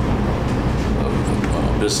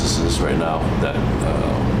businesses right now that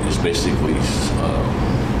is basically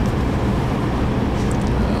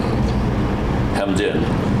hemmed in,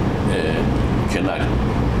 and cannot,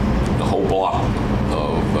 the whole block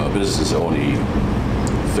of businesses are only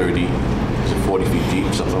 30, 40 feet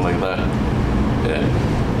deep, something like that,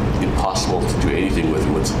 and impossible to do anything with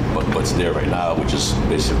what's there right now, which is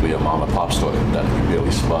basically a mom and pop store that can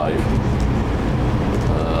barely survive.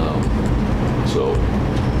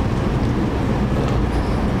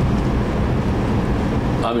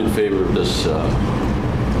 I'm in favor of this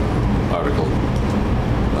article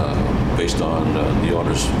based on the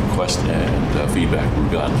owner's request and feedback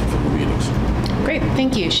we've gotten from the meetings. Great,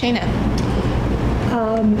 thank you. Shayna?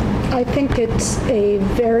 I think it's a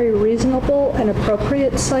very reasonable and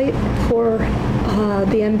appropriate site for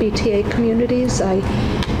the MBTA communities. I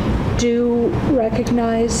do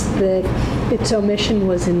recognize that its omission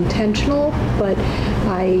was intentional, but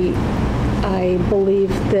I believe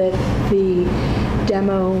that the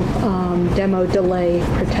demo delay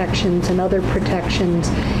protections and other protections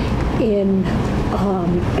in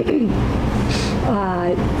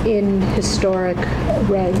historic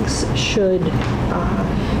regs should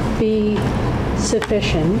be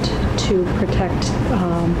sufficient to protect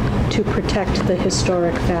the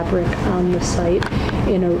historic fabric on the site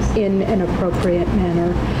in an appropriate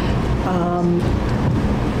manner.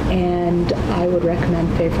 And I would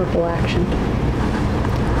recommend favorable action.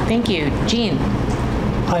 Thank you. Jean?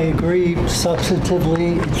 I agree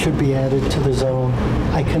substantively it should be added to the zone.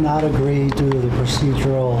 I cannot agree due to the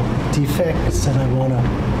procedural defects, and I want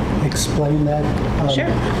to explain that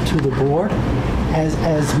to the board.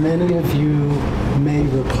 As many of you may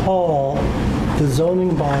recall, the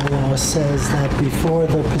zoning bylaw says that before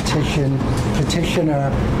the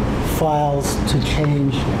petitioner files to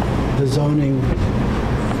change the zoning,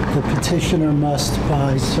 the petitioner must,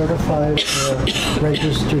 by certified or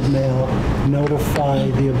registered mail, notify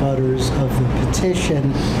the abutters of the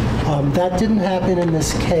petition. That didn't happen in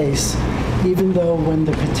this case, even though when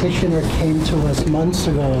the petitioner came to us months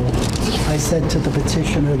ago, I said to the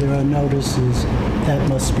petitioner there are notices that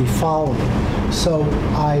must be followed. So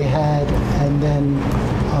I had, and then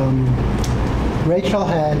Rachel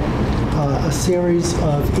had a series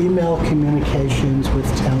of email communications with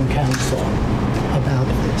town council about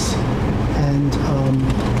this. And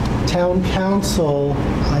town council,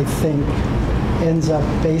 I think, ends up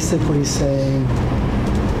basically saying,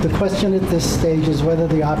 the question at this stage is whether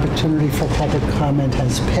the opportunity for public comment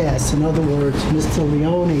has passed. In other words, Mr.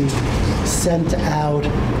 Leone sent out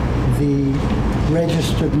the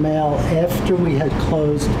registered mail after we had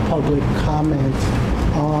closed public comment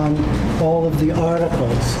on all of the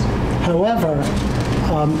articles. However,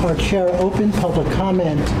 our chair opened public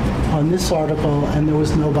comment on this article, and there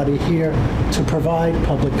was nobody here to provide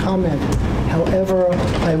public comment. However,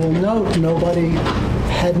 I will note nobody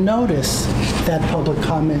had noticed that public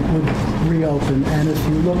comment would reopen. And if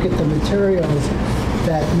you look at the materials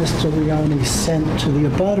that Mr. Leone sent to the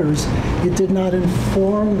abutters, it did not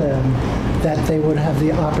inform them that they would have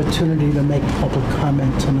the opportunity to make public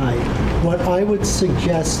comment tonight. What I would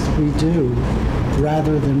suggest we do,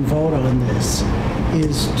 rather than vote on this,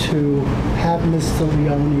 is to have Mr.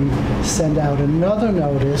 Leone send out another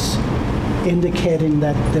notice indicating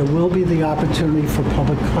that there will be the opportunity for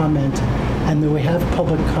public comment, and that we have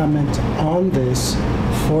public comment on this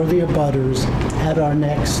for the abutters at our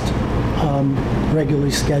next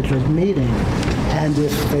regularly scheduled meeting. And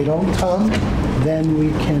if they don't come, then we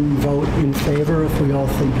can vote in favor if we all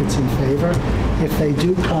think it's in favor. If they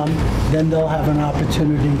do come, then they'll have an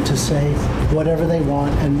opportunity to say whatever they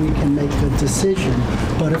want, and we can make a decision.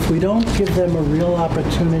 But if we don't give them a real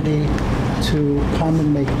opportunity to come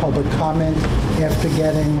and make public comment after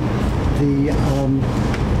getting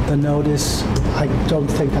the notice, I don't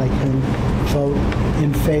think I can vote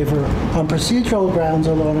in favor on procedural grounds,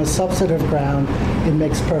 although on a substantive ground, it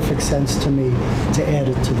makes perfect sense to me to add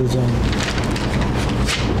it to the zone.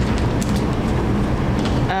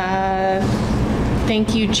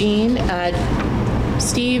 Thank you, Jean.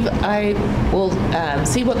 Steve, I will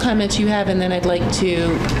see what comments you have, and then I'd like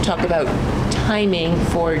to talk about timing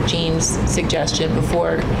for Jean's suggestion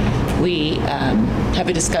before we have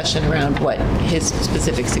a discussion around what his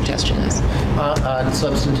specific suggestion is.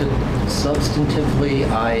 Substantively,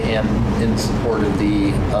 I am in support of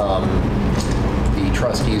the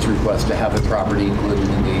trustees' request to have the property included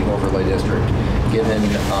in the overlay district, given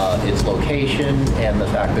its location and the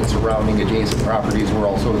fact that surrounding adjacent properties were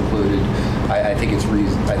also included. I think it's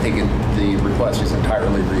the request is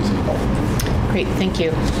entirely reasonable. Great, thank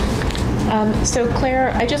you. So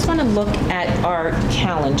Claire, I just want to look at our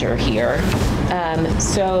calendar here.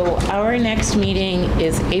 So our next meeting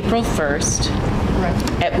is April 1st.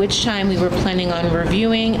 At which time we were planning on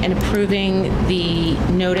reviewing and approving the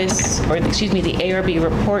notice, or excuse me, the ARB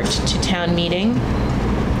report to town meeting.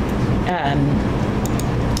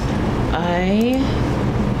 I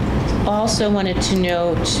also wanted to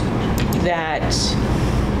note that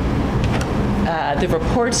the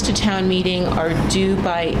reports to town meeting are due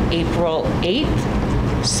by April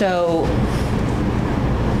 8th. So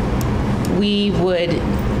we would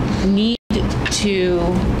need to,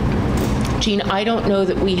 Jean, I don't know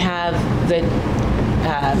that we have the,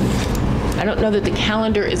 I don't know that the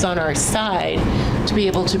calendar is on our side to be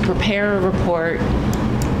able to prepare a report,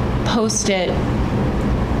 post it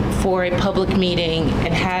for a public meeting,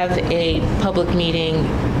 and have a public meeting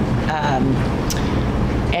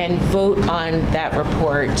and vote on that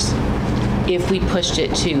report if we pushed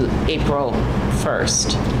it to April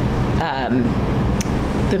 1st.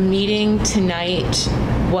 The meeting tonight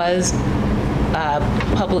was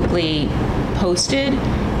publicly posted,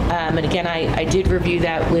 and again, I did review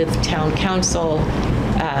that with town council.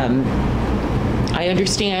 I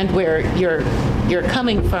understand where you're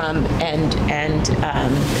coming from, and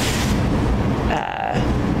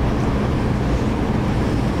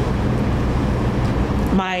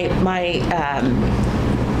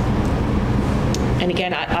and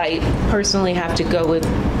again, I personally have to go with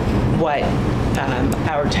what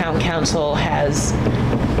our town council has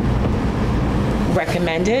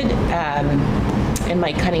recommended, and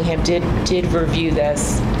Mike Cunningham did review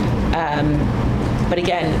this. But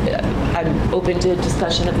again, I'm open to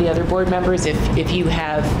discussion of the other board members if you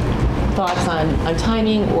have thoughts on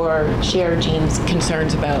timing or share Jean's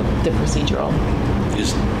concerns about the procedural.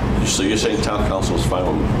 So you're saying town council is fine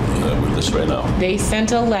with this right now? They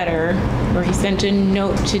sent a letter, or he sent a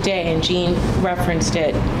note today, and Jean referenced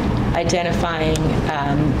it, identifying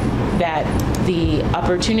that the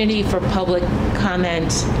opportunity for public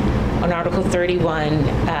comment on Article 31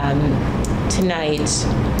 tonight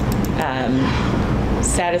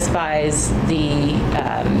satisfies the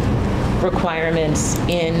requirements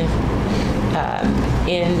in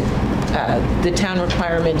the town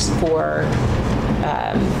requirements for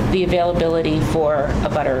the availability for a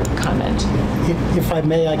butter comment. If I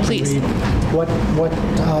may, I can Please. read. What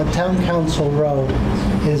town council wrote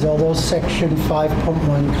is, although section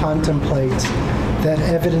 5.1 contemplates that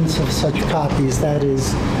evidence of such copies, that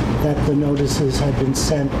is, that the notices have been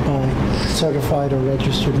sent by certified or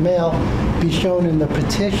registered mail, be shown in the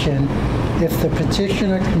petition, if the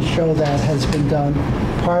petitioner can show that has been done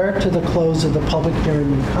prior to the close of the public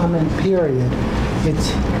hearing and comment period,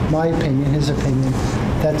 it's my opinion, his opinion,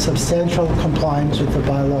 that substantial compliance with the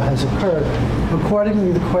bylaw has occurred.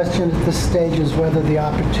 Accordingly, the question at this stage is whether the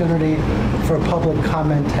opportunity for public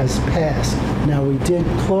comment has passed. Now, we did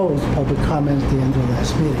close public comment at the end of the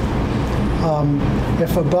last meeting.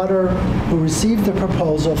 If a butter who received the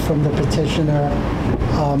proposal from the petitioner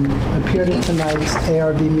appeared at tonight's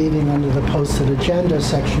ARB meeting under the posted agenda,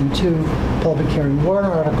 Section 2, public hearing warrant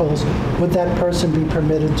articles, would that person be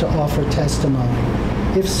permitted to offer testimony?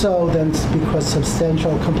 If so, then it's because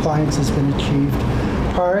substantial compliance has been achieved.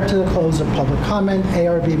 Prior to the close of public comment,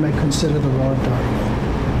 ARB may consider the warrant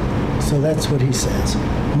article. So that's what he says.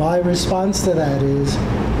 My response to that is,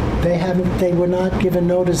 they were not given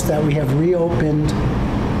notice that we have reopened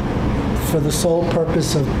for the sole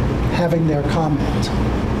purpose of having their comment.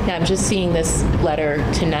 Yeah, I'm just seeing this letter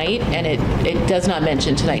tonight, and it does not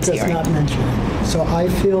mention tonight's hearing. It does not mention it. So I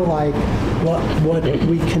feel like what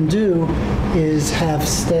we can do is have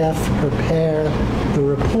staff prepare the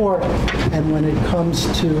report, and when it comes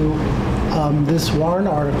to this warrant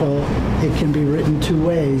article, it can be written two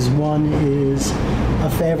ways. One is a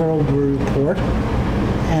favorable report,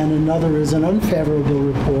 and another is an unfavorable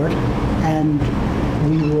report, and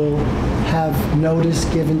we will have notice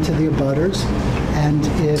given to the abutters, and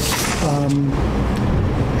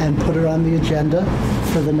and put it on the agenda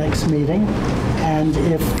for the next meeting. And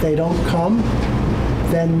if they don't come,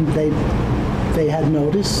 then they had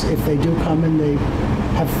notice. If they do come and they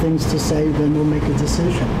have things to say, then we'll make a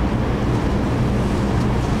decision.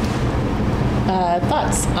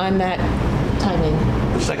 Thoughts on that timing?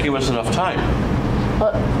 Looks like give us enough time.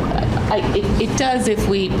 Well, it does if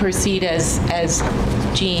we proceed as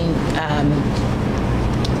Jean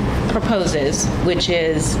proposes, which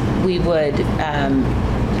is we would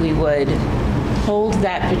hold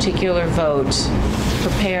that particular vote,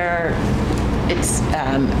 prepare. It's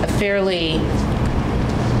a fairly.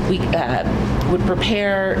 We would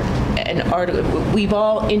prepare an article. We've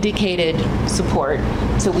all indicated support,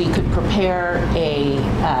 so we could prepare a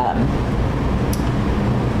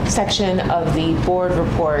section of the board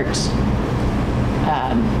report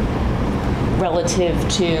relative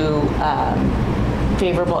to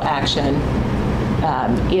favorable action.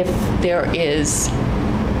 If there is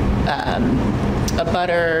a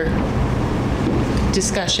butter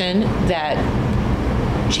discussion that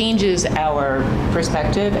changes our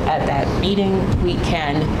perspective at that meeting, we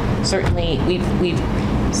can certainly, we've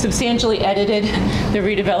substantially edited the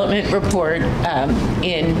redevelopment report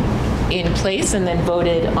in place and then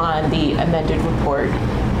voted on the amended report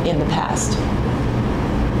in the past.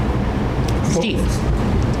 Steve.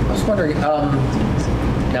 I was wondering,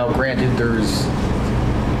 now granted there's,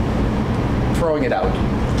 throwing it out.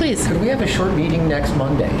 Please. Could we have a short meeting next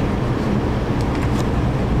Monday?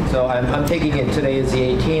 So I'm taking it today is the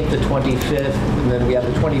 18th, the 25th, and then we have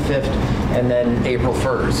the 25th, and then April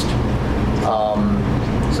 1st.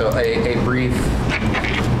 So a brief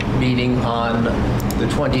meeting on the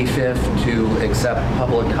 25th to accept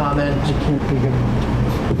public comment. I can't be here.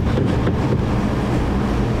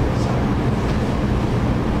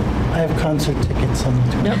 I have concert tickets on the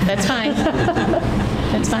 20th. Nope, that's fine.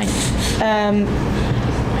 That's fine.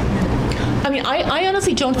 I mean, I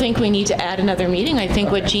honestly don't think we need to add another meeting. I think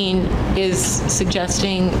what Jean is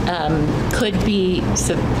suggesting could be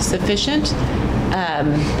sufficient.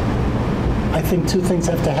 I think two things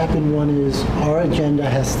have to happen. One is our agenda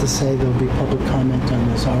has to say there'll be public comment on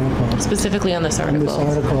this article. Specifically on this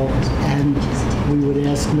article. And we would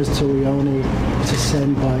ask Mr. Leone to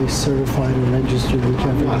send by certified or registered,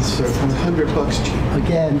 whichever. Not certified. $100, Gene.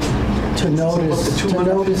 Again, to notice. Up to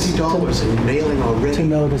 $250 in mailing already. To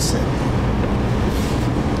notice it.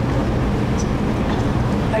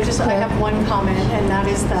 I have one comment, and that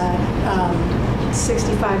is that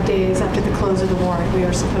 65 days after the close of the warrant, we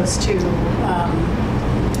are supposed to,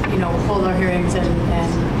 hold our hearings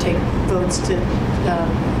and take votes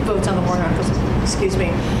on the warrant articles. Excuse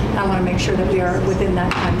me. I want to make sure that we are within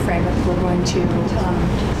that time frame. That we're going to.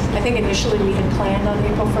 I think initially we had planned on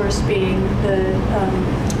April 1st being the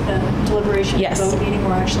deliberation vote meeting.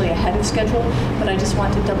 We're actually ahead of schedule, but I just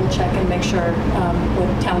want to double check and make sure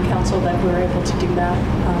with town council that we're able to do that,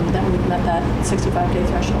 that we've met that 65-day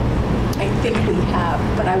threshold. I think we have,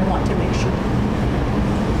 but I want to make sure.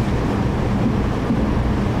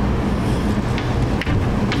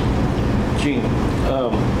 Gene,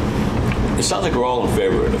 it sounds like we're all in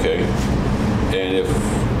favor of it, okay? And if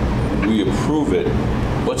we approve it,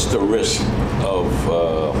 what's the risk of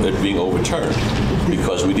it being overturned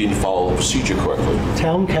because we didn't follow the procedure correctly?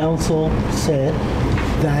 Town council said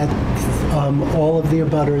that all of the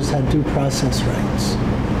abutters had due process rights,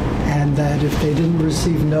 and that if they didn't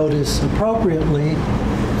receive notice appropriately,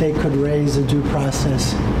 they could raise a due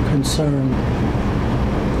process concern.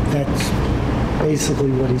 That's basically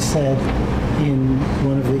what he said in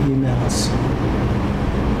one of the emails.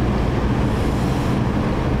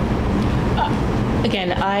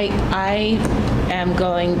 Again, I am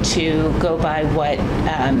going to go by what,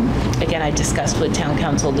 again, I discussed with Town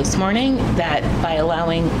Council this morning, that by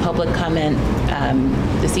allowing public comment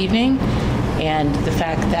this evening, and the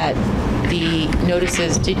fact that the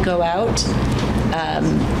notices did go out,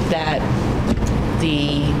 that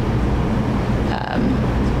the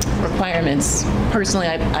requirements, personally,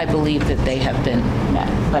 I believe that they have been met.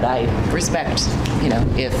 But I respect,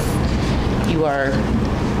 if you are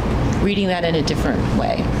reading that in a different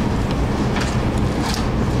way.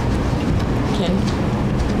 Ken?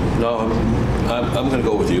 No, I'm going to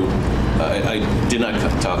go with you. I did not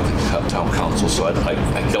talk to town council, so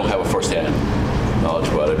I don't have a first-hand knowledge,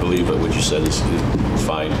 but I believe that what you said is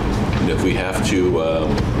fine. And if we have to,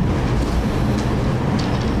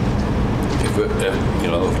 if we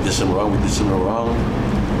did something wrong, we did something wrong.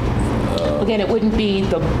 Again, it wouldn't be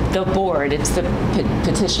the board, it's the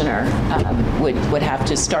petitioner would have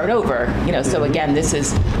to start over, so again, this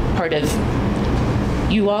is part of,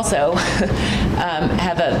 you also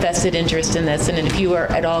have a vested interest in this, and if you are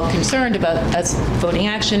at all concerned about us voting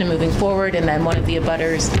action and moving forward, and then one of the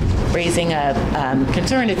abutters raising a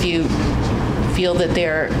concern, if you feel that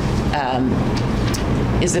there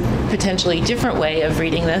is a potentially different way of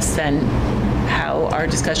reading this than how our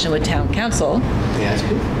discussion with town council. May I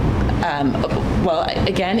speak? Well,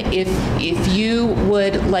 again, if you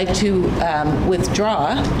would like to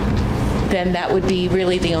withdraw, then that would be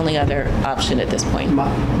really the only other option at this point.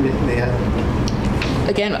 May I?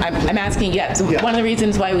 Again, I'm asking, yes. Yeah. One of the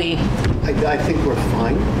reasons why we... I think we're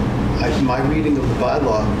fine. My reading of the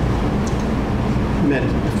bylaw meant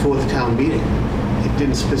before the town meeting. It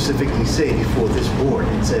didn't specifically say before this board.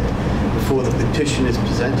 It said before the petition is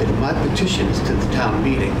presented. My petition is to the town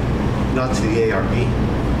meeting, not to the ARB.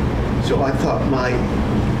 So I thought my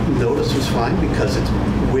notice was fine because it's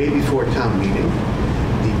way before town meeting.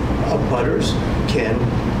 The abutters can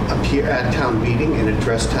appear at town meeting and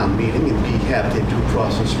address town meeting and have their due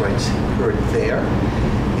process rights heard there.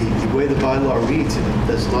 The way the bylaw reads, it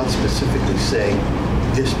does not specifically say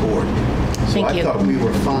this board. So I thought we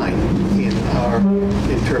were fine in our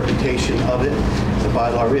interpretation of it. The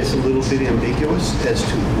bylaw is a little bit ambiguous as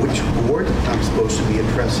to which board I'm supposed to be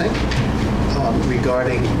addressing.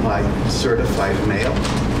 Regarding my certified mail,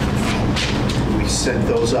 we sent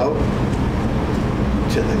those out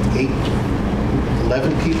to the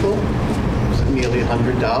 11 people. It was nearly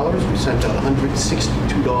 $100. We sent out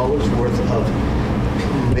 $162 worth of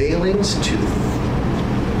mailings to,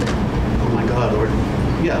 oh my God,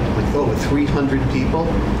 like over 300 people.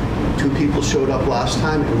 2 people showed up last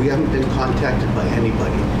time, and we haven't been contacted by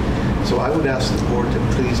anybody. So I would ask the board to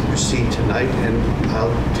please proceed tonight, and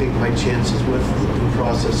I'll take my chances with the due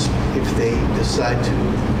process if they decide to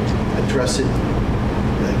address it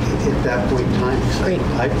at that point in time. Great.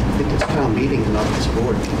 I think it's town meeting and not this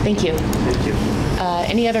board. Thank you. Thank you.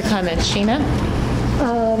 Any other comments? Sheena?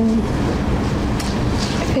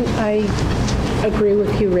 I think I agree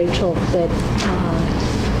with you, Rachel, that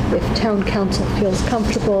if town council feels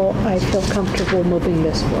comfortable, I feel comfortable moving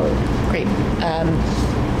this forward. Great.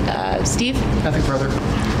 Steve? Nothing further.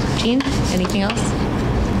 Jean? Anything else?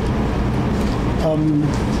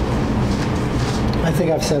 I think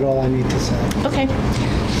I've said all I need to say. Okay.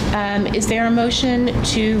 Is there a motion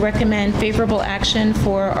to recommend favorable action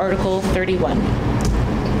for Article 31?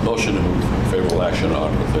 Motion to move favorable action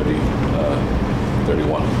on Article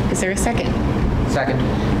 31. Is there a second? Second.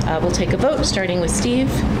 We'll take a vote, starting with Steve.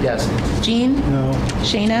 Yes. Jean? No.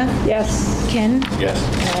 Shayna? Yes. Ken? Yes.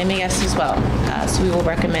 And I'm a yes as well. So we will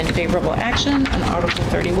recommend favorable action on Article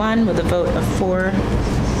 31 with a vote of 4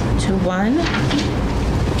 to 1.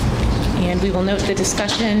 And we will note the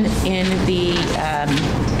discussion in the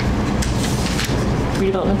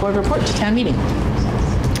Redevelopment Board report to town meeting.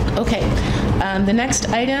 Okay. The next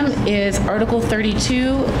item is Article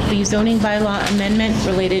 32, the zoning bylaw amendment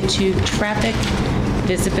related to traffic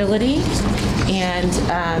visibility. And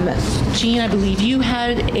Jean, I believe you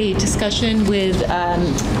had a discussion with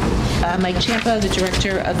Mike Champa, the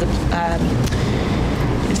director of the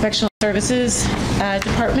Inspectional Services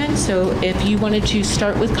Department. So if you wanted to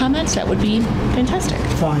start with comments, that would be fantastic.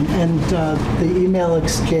 Fine. And the email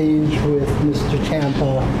exchange with Mr.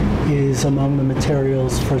 Champa is among the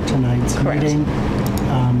materials for tonight's meeting.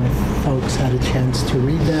 If folks had a chance to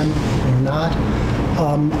read them or not.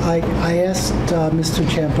 I asked Mr.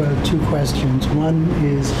 Champa 2 questions. One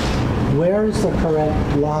is where is the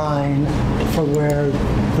correct line for where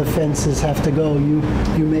the fences have to go?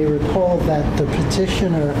 You may recall that the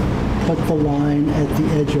petitioner put the line at the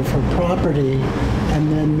edge of her property,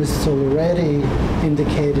 and then Mr. Loretti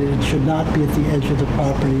indicated it should not be at the edge of the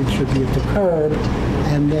property, it should be at the curb,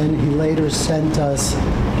 and then he later sent us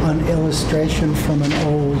an illustration from an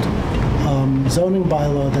old zoning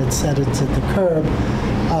bylaw that said it's at the curb.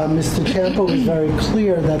 Mr. Ciampa was very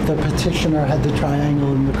clear that the petitioner had the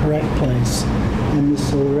triangle in the correct place, and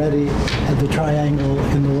Mr. Loretti had the triangle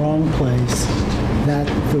in the wrong place. That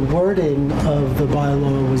the wording of the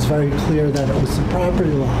bylaw was very clear that it was the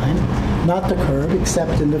property line, not the curb,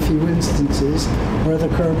 except in a few instances where the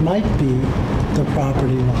curb might be the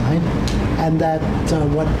property line, and that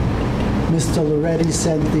what Mr. Loretti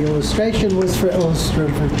sent the illustration was for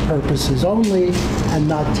illustrative purposes only and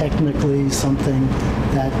not technically something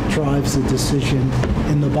that drives a decision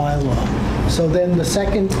in the bylaw. So then the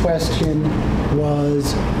second question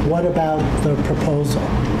was, what about the proposal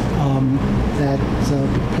that the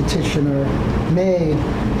petitioner made?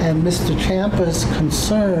 And Mr. Ciampa's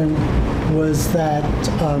concern was that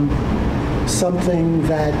something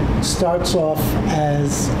that starts off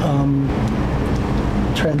as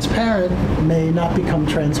transparent may not become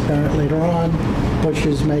transparent later on.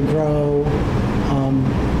 Bushes may grow,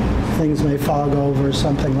 things may fog over,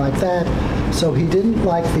 something like that. So he didn't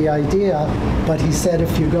like the idea, but he said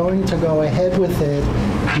if you're going to go ahead with it,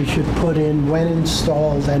 you should put in when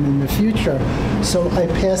installed and in the future. So I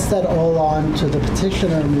passed that all on to the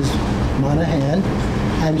petitioner, Ms. Monahan,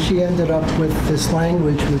 and she ended up with this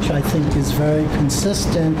language, which I think is very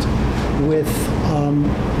consistent with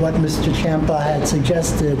what Mr. Ciampa had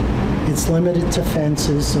suggested. It's limited to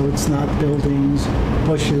fences, so it's not buildings,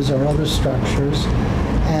 bushes, or other structures.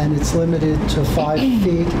 And it's limited to 5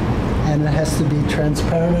 feet, and it has to be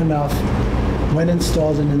transparent enough when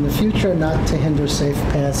installed and in the future not to hinder safe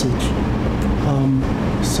passage.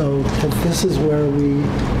 So this is where we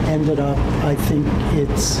ended up. I think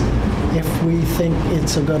if we think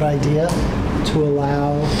it's a good idea to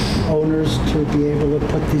allow owners to be able to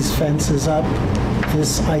put these fences up,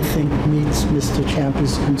 this, I think, meets Mr.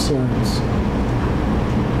 Ciampa's concerns.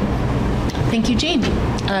 Thank you, Jane.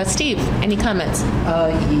 Steve, any comments?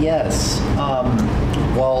 Yes.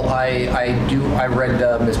 Well, I read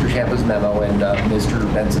Mr. Ciampa's memo and Mr.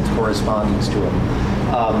 Benson's correspondence to him.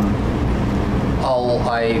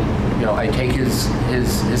 I take his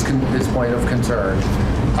point of concern.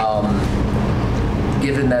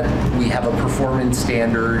 Given that we have a performance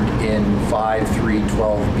standard in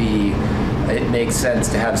 5.3.12b, it makes sense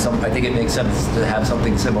to have I think it makes sense to have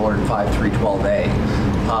something similar in 5.3.12a.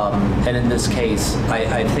 And in this case,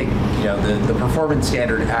 I think the performance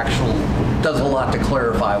standard actually does a lot to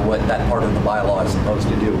clarify what that part of the bylaw is supposed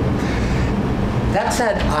to do. That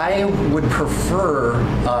said, I would prefer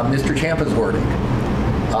Mr. Ciampa's wording.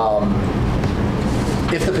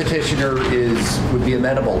 If the petitioner would be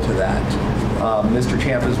amenable to that. Mr.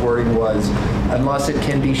 Ciampa's wording was, unless it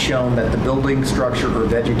can be shown that the building, structure, or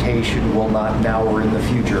vegetation will not now or in the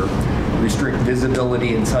future restrict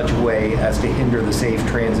visibility in such a way as to hinder the safe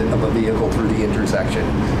transit of a vehicle through the intersection.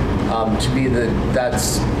 To me,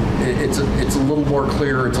 it's a little more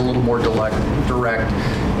clear, it's a little more direct,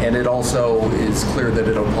 and it also is clear that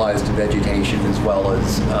it applies to vegetation as well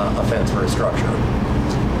as a fence or a structure.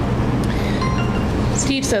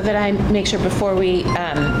 Steve, so that I make sure before we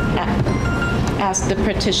ask the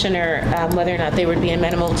petitioner whether or not they would be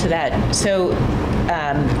amenable to that. So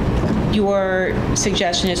your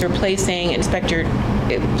suggestion is replacing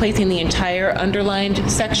the entire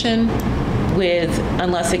underlined section with,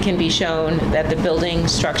 unless it can be shown that the building,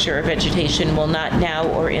 structure, or vegetation will not now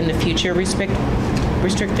or in the future restrict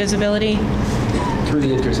visibility? Through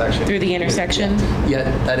the intersection. Through the intersection?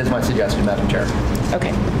 Yeah, that is my suggestion, Madam Chair.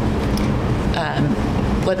 Okay.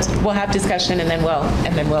 We'll have discussion, and then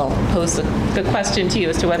we'll pose the question to you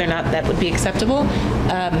as to whether or not that would be acceptable.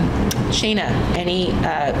 Shayna, any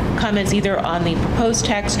comments either on the proposed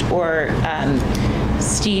text or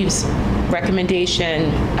Steve's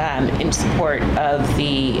recommendation in support of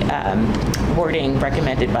the wording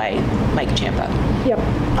recommended by Mike Ciampa? Yep.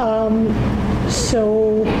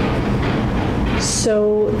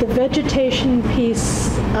 So the vegetation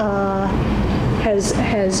piece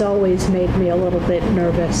has always made me a little bit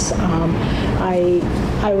nervous. I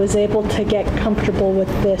was able to get comfortable with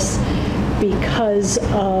this because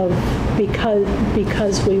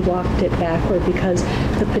we walked it back, or because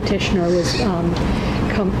the petitioner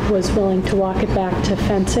was willing to walk it back to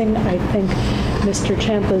fencing. I think Mr.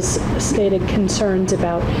 Champa's stated concerns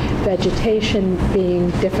about vegetation being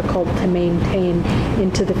difficult to maintain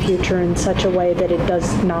into the future in such a way that it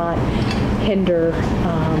does not hinder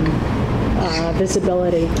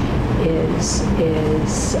visibility is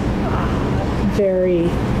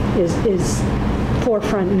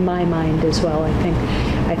forefront in my mind as well.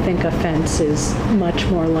 I think a fence is much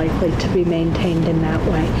more likely to be maintained in that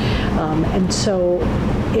way, and so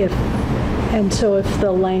if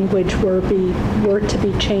the language were to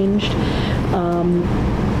be changed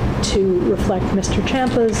to reflect Mr.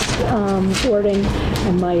 Champa's wording,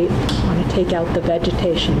 I might want to take out the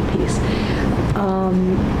vegetation piece.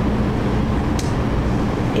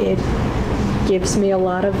 It gives me a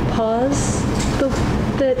lot of pause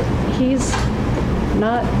that he's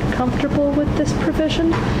not comfortable with this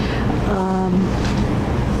provision.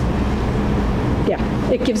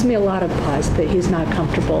 It gives me a lot of pause that he's not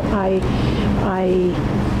comfortable. I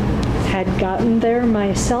had gotten there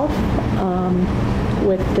myself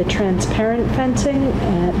with the transparent fencing,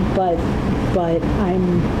 but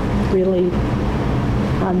I'm really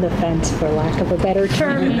on the fence, for lack of a better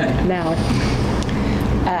term, now.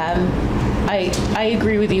 I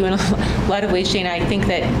agree with you in a lot of ways, Shane. I think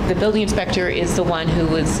that the building inspector is the one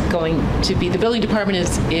who is going to be, the building department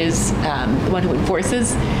is the one who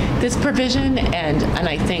enforces this provision, and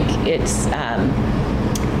I think it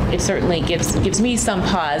certainly gives me some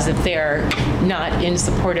pause if they're not in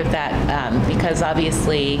support of that, because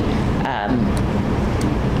obviously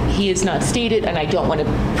he is not stated, and I don't want to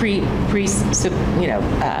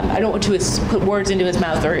I don't want to put words into his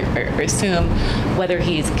mouth or assume whether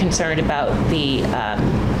he's concerned about the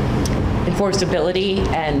enforceability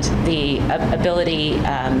and the ability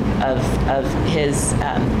of his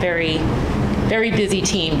very, very busy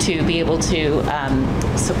team to be able to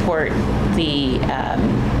support the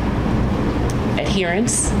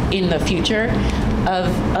adherence in the future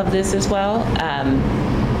of this as well.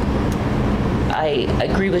 I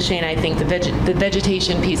agree with Shane. I think the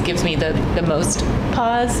vegetation piece gives me the most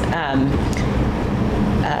pause.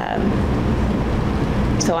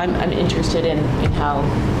 So I'm interested in how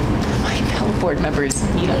my fellow board members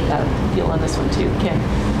feel on this one too. Ken?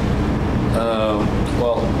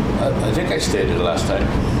 Well, I think I stated it last time,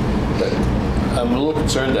 but I'm a little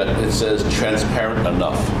concerned that it says transparent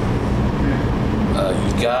enough.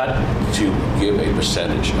 You got to give a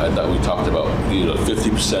percentage. I thought we talked about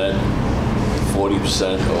 50%,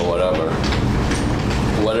 40% or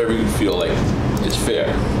whatever you feel like is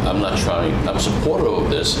fair. I'm supportive of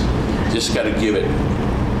this. Just got to give it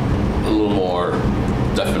a little more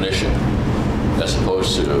definition as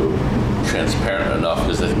opposed to transparent enough,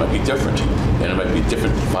 because it might be different. And it might be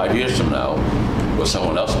different 5 years from now, or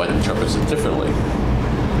someone else might interpret it differently.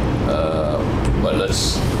 But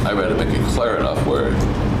I'd rather make it clear enough where,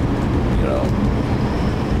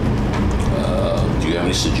 do you have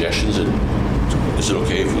any suggestions? Is it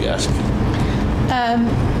okay if we ask?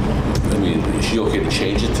 Is she okay to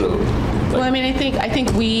change it to? Well, I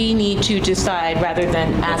think we need to decide rather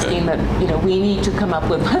than asking that. We need to come up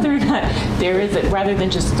with whether or not there is it, rather than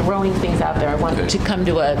just throwing things out there. I want to come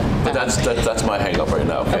to a. But that's my hang up right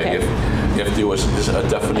now. Okay. If there was a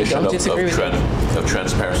definition of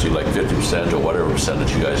transparency, like 50% or whatever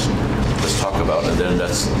percentage you guys let's talk about, and then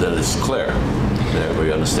it's clear.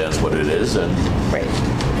 Everybody understands what it is, and right.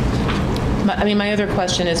 My other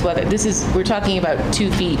question is whether we're talking about 2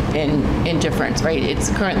 feet in difference, right? It's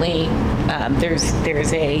currently,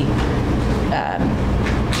 there's a,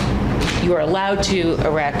 you are allowed to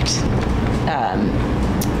erect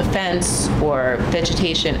a fence or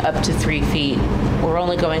vegetation up to 3 feet. We're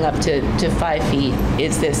only going up to 5 feet.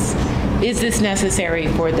 Is this necessary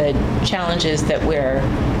for the challenges that we're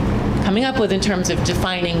coming up with in terms of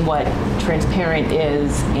defining what transparent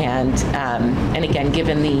is, and again,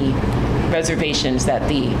 given the reservations that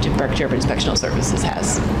the Director of Inspectional Services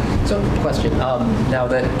has. So, question, now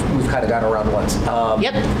that we've kind of gone around once,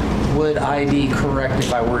 would I be correct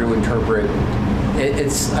if I were to interpret,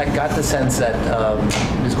 I got the sense that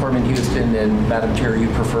Ms. Corman-Houston and Madam Chair, you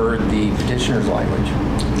preferred the petitioner's language?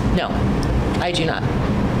 No, I do not.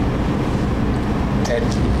 Ed?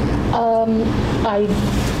 I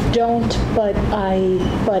don't, but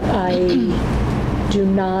I do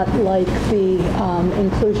not like the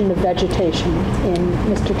inclusion of vegetation in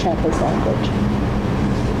Mr. Champa's language.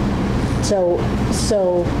 So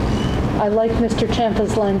I like Mr.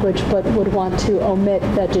 Champa's language, but would want to omit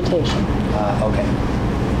vegetation. Okay.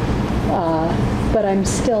 But I'm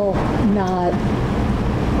still not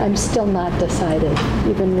decided,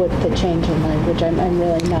 even with the change in language. I'm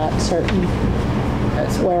really not certain.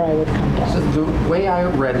 Okay, so where I would come So down. the way I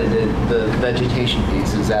read it, the vegetation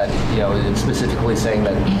piece is that, it's specifically saying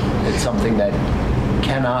that it's something that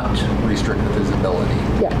cannot restrict the visibility.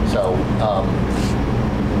 Yeah. So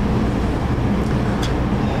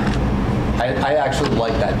I actually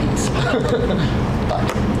like that piece.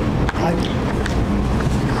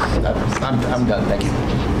 But I'm done, thank you.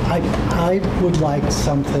 I would like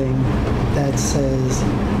something that says,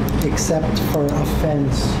 except for a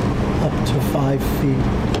fence up to 5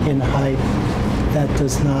 feet in height, that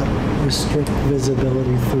does not restrict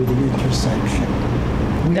visibility through the intersection.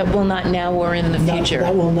 That will not now or in the future.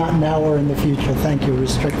 That will not now or in the future, thank you,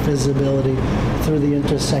 restrict visibility through the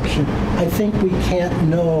intersection. I think we can't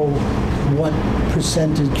know what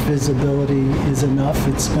percentage visibility is enough.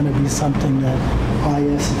 It's going to be something that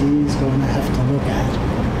ISD is going to have to look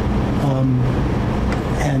at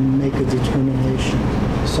and make a determination.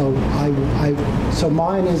 So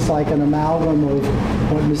mine is like an amalgam of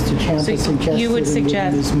what Mr. Champa So suggested you would and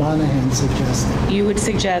suggest- what Ms. Monahan suggested. You would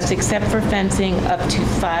suggest, except for fencing up to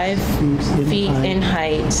 5 feet in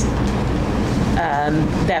height,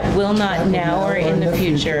 that will not now or in the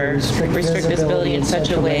future restrict visibility in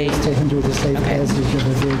such a way. as to hinder the safe Okay. passage of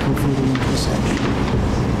a vehicle through the intersection.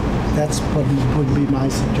 That's what would be my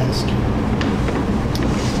suggestion.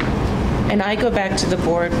 And I go back to the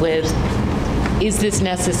board with, is this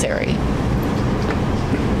necessary?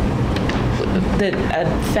 A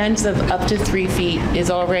fence of up to 3 feet is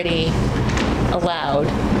already allowed.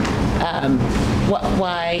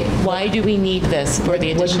 Why do we need this for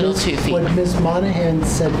the additional 2 feet? What Ms. Monahan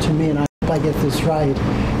said to me, and I hope I get this right,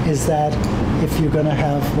 is that if you're going to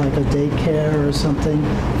have like a daycare or something,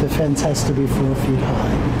 the fence has to be 4 feet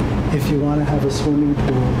high. If you want to have a swimming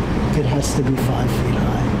pool, it has to be 5 feet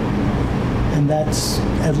high. And that's,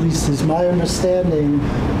 at least is my understanding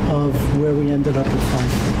of where we ended up at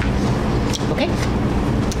 5 feet. Okay.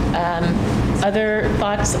 Other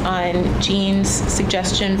thoughts on Jean's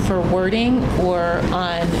suggestion for wording or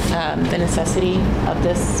on the necessity of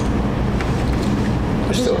this?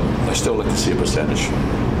 I still like to see a percentage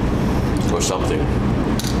or something.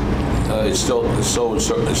 It's still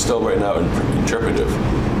right now interpretive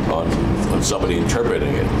on somebody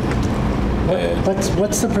interpreting it.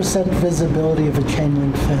 What's the percent visibility of a chain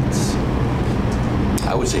link fence?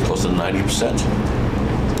 I would say close to 90%.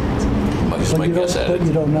 But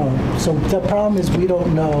you don't know. So the problem is we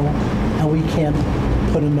don't know, and we can't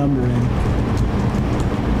put a number in.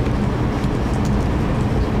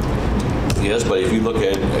 Yes, but if you look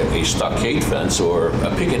at a stockade fence or a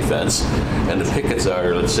picket fence, and the pickets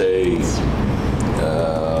are, let's say,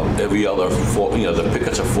 every other the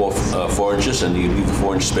pickets are 4 inches, and you leave the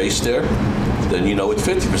 4-inch space there, then it's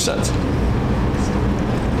 50%.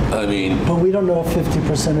 I mean, but we don't know if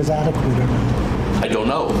 50% is adequate or not. I don't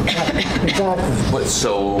know. Exactly. But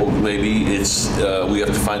so maybe it's we have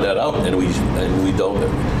to find that out, and we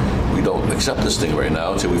don't accept this thing right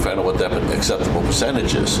now until we find out what that acceptable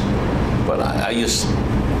percentage is. But I just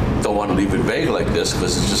don't want to leave it vague like this,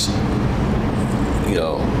 because it's just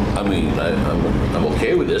I mean I'm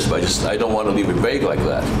okay with this, but I don't want to leave it vague like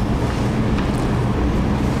that.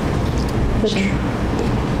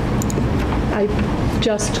 I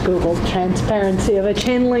just Googled transparency of a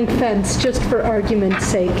chain link fence just for argument's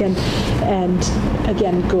sake, and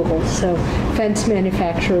again, Google. So fence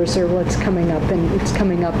manufacturers are what's coming up, and it's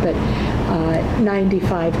coming up at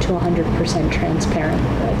 95 to 100% transparent.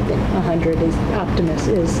 I think 100 is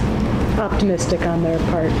optimistic on their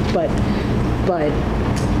part, but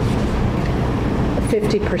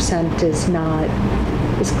 50%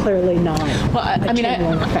 is clearly not. Well, I mean, chain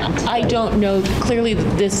link fence. I don't know. Clearly,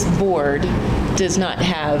 this board does not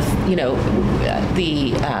have,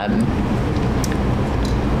 the.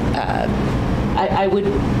 I would,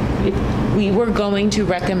 if we were going to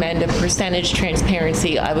recommend a percentage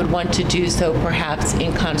transparency, I would want to do so perhaps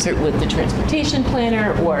in concert with the transportation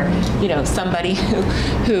planner or, somebody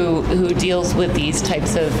who deals with these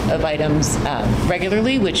types of items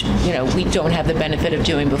regularly, which, we don't have the benefit of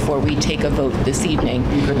doing before we take a vote this evening.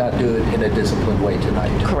 You could not do it in a disciplined way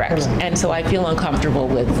tonight. Correct. And so I feel uncomfortable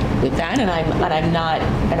with that, and I'm not,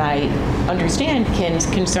 and I understand Ken's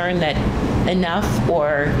concern that enough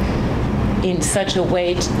or in such a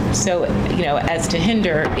way so as to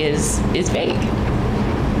hinder is vague.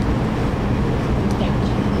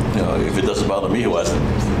 If it doesn't bother me, why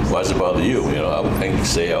does it bother you? I would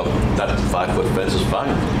say that 5-foot fence is fine.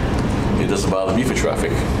 It doesn't bother me for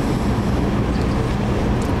traffic.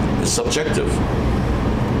 It's subjective.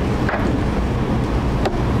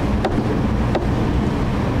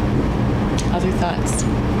 Other thoughts?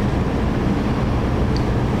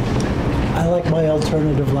 I like my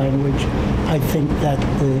alternative language. I think that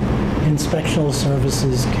the inspectional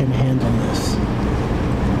services can handle this.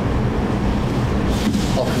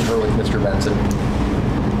 I'll concur with Mr. Benson.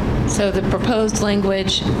 So the proposed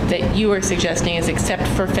language that you are suggesting is except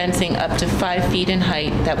for fencing up to 5 feet in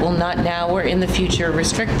height that will not now or in the future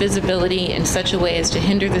restrict visibility in such a way as to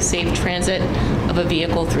hinder the safe transit of a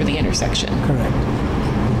vehicle through the intersection. Correct.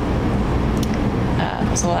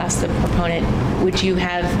 So I'll ask the proponent, would you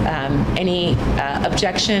have any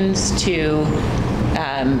objections to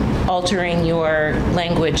altering your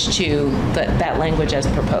language to that language as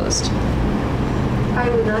proposed? I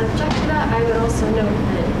would not object to that. I would also note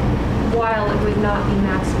that while it would not be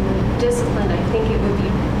maximally disciplined, I think it would be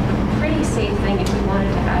a pretty safe thing if we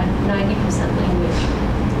wanted to add 90% language.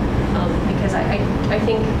 Because I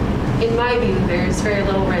think, in my view, there's very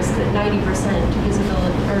little risk that 90%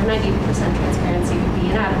 visibility or 90% transparency would be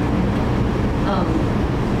inadequate.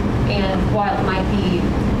 And while it might be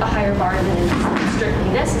a higher bar than is strictly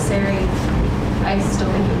necessary, I still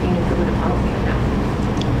think it would be an improvement upon what we have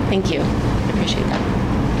now. Thank you. I appreciate that.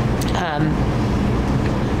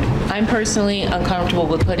 I'm personally uncomfortable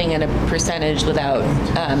with putting in a percentage without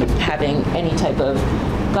having any type of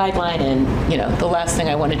guideline, and the last thing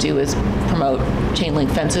I want to do is promote chain link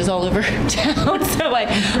fences all over town. So I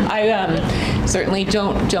certainly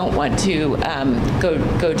don't want to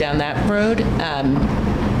go down that road.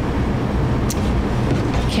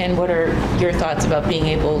 Ken, what are your thoughts about being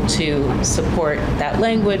able to support that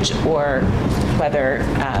language, or whether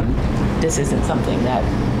this isn't something that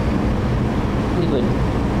we would,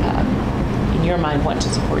 in your mind, want to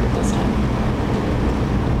support at this time?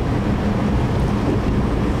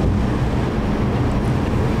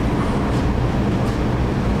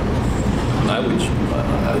 I would,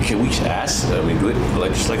 can we ask, I mean, do it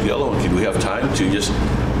like, just like the other one, can we have time to just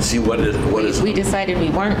see what is? We decided we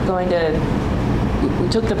weren't going to, we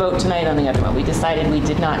took the vote tonight on the other one. We decided we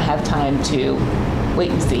did not have time to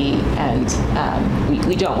wait and see, and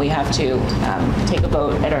we don't. We have to take a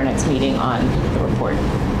vote at our next meeting on the report.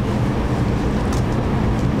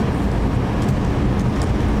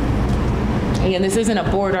 Again, this isn't a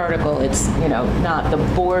board article. It's, not the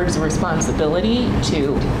board's responsibility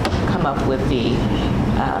to come up with the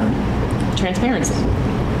transparency.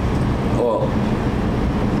 Well,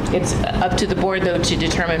 it's up to the board, though, to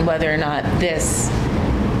determine whether or not this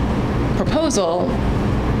proposal,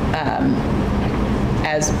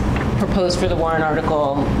 as proposed for the warrant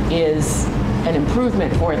article, is an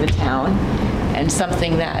improvement for the town and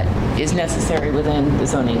something that is necessary within the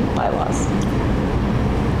zoning bylaws.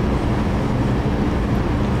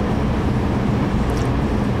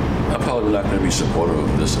 I'm probably not going to be supportive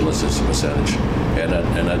of this unless it's a percentage, and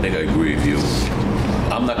I think I agree with you.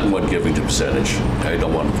 I'm not going to giving to percentage. I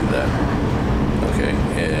don't want to do that. Okay,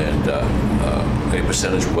 and a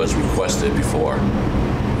percentage was requested before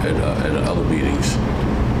at other meetings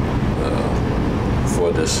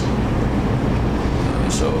for this.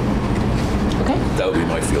 So okay, that would be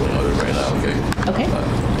my feeling on it right now. Okay. Okay.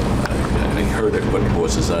 I heard what the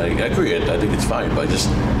board says. I agree. I think it's fine, but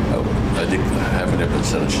I think having a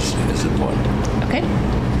percentage is important. Okay.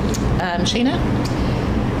 Shayna?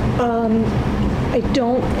 I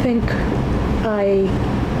don't think I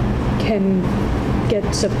can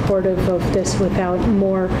get supportive of this without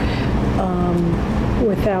more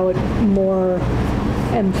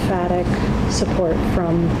emphatic support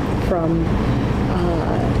from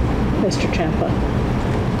Mr. Ciampa.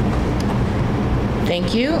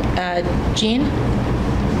 Thank you. Jean?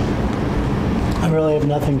 I really have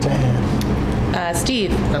nothing to add.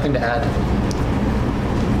 Steve? Nothing to add.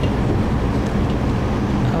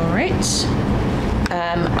 All right.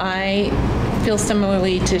 I feel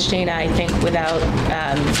similarly to Shayna. I think without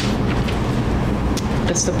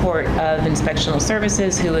the support of inspectional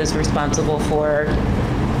services, who is responsible for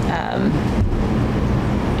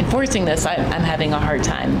enforcing this, I'm having a hard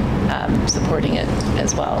time supporting it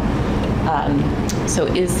as well. So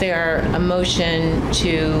is there a motion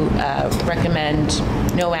to recommend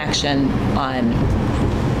no action on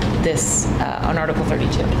this, on Article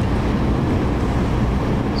 32?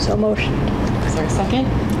 So motion. Is there a second?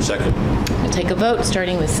 Second. We'll take a vote,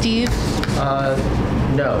 starting with Steve.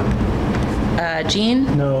 No. Jean?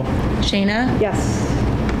 No. Shayna? Yes.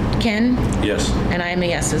 Ken? Yes. And I am a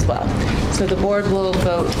yes as well. So the board will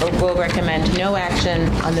vote, or will recommend no action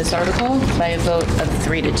on this article by a vote of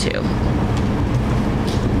 3-2.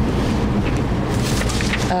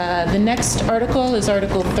 The next article is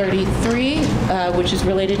Article 33, which is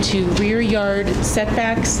related to rear yard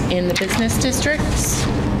setbacks in the business districts.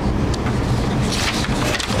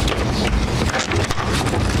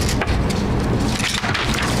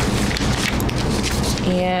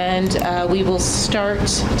 and we will start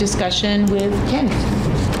discussion with Ken.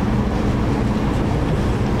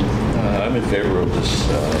 I'm in favor of this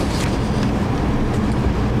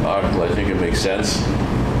article. I think it makes sense.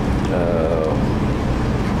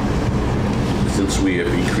 Since we have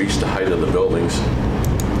increased the height of the buildings,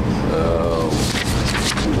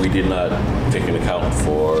 we did not take into account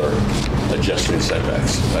for adjusting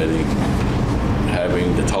setbacks. I think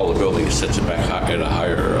having the taller building sets it back at a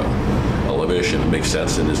higher elevation makes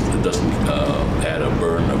sense, and it doesn't add a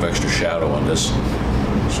burden of extra shadow on this.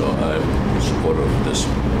 So I'm supportive of this.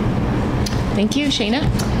 Thank you. Shayna?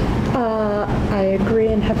 I agree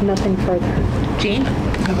and have nothing further. Jean?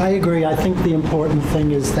 I agree. I think the important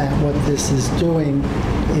thing is that what this is doing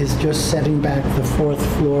is just setting back the fourth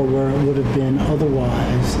floor where it would have been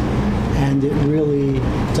otherwise, and it really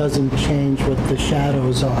doesn't change what the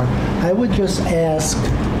shadows are. I would just ask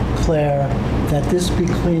Claire that this be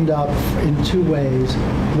cleaned up in two ways.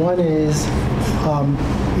 One is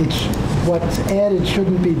what's added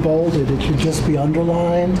shouldn't be bolded, it should just be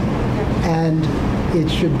underlined, and it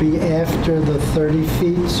should be after the 30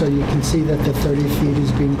 feet, so you can see that the 30 feet is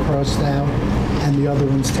being crossed out and the other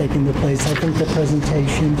one's taking the place. I think the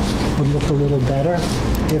presentation would look a little better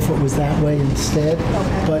if it was that way instead.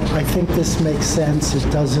 Okay. But I think this makes sense. It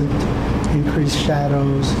doesn't increase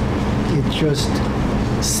shadows. It just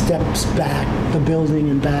steps back the building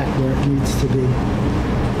and back where it needs to be.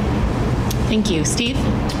 Thank you. Steve?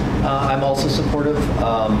 I'm also supportive.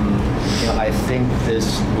 I think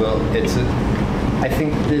this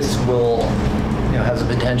will, has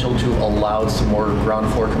the potential to allow some more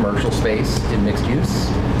ground floor commercial space in mixed use,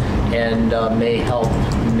 and may help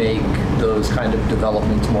make those kind of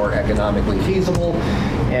developments more economically feasible.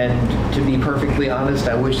 And to be perfectly honest,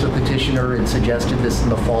 I wish the petitioner had suggested this in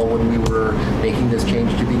the fall when we were making this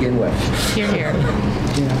change to begin with. Hear, hear.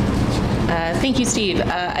 Yeah. Thank you, Steve.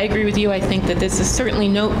 I agree with you. I think that this is certainly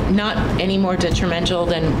not any more detrimental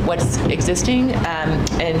than what's existing,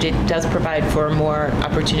 and it does provide for more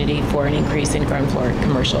opportunity for an increase in ground floor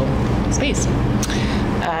commercial space.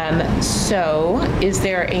 So is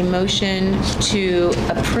there a motion to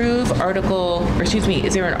approve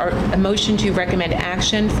is there a motion to recommend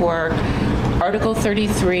action for Article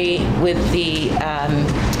 33 with the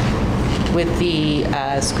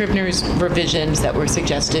Scribner's revisions that were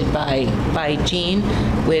suggested by Jean,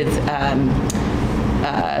 with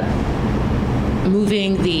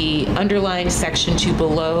moving the underlined section to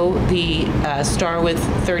below the star with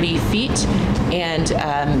 30 feet and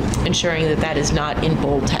ensuring that that is not in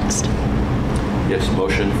bold text. Yes,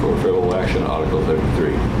 motion for favorable action, Article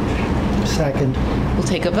 33. Second. We'll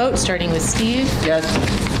take a vote, starting with Steve. Yes.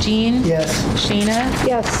 Jean? Yes. Shayna?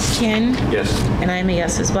 Yes. Ken? Yes. And I'm a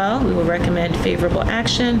yes as well. We will recommend favorable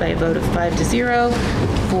action by a vote of 5-0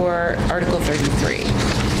 for Article 33.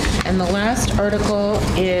 And the last article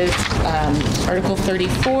is Article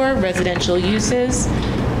 34, residential uses.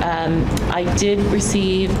 I did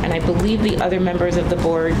receive, and I believe the other members of the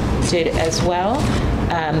board did as well,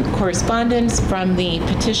 correspondence from the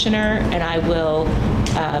petitioner, and I will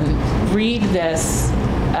read this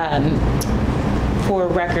for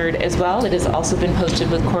record as well. It has also been posted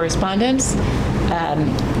with correspondence.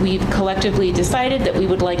 We've collectively decided that we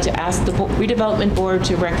would like to ask the Redevelopment Board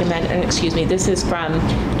to recommend, this is from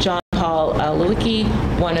John Paul Lewicki,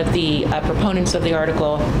 one of the proponents of the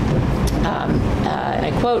article, and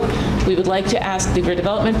I quote, "We would like to ask the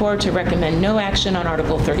Redevelopment Board to recommend no action on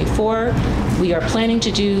Article 34. We are planning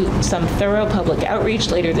to do some thorough public outreach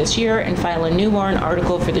later this year and file a new warrant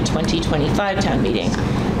article for the 2025 town meeting.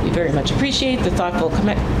 We very much appreciate the thoughtful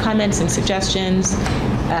comments and suggestions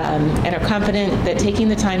and are confident that taking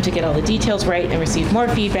the time to get all the details right and receive more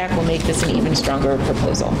feedback will make this an even stronger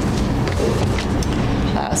proposal."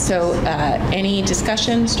 Any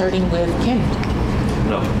discussion, starting with Kim?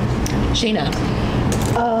 No. Shayna?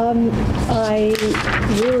 I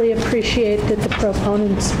really appreciate that the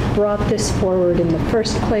proponents brought this forward in the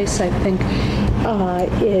first place. I think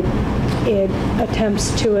it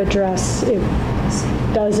attempts to address, it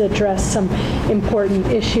does address some important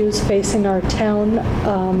issues facing our town.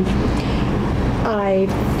 I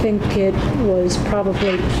think it was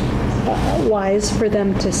probably wise for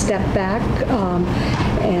them to step back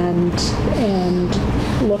and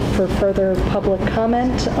look for further public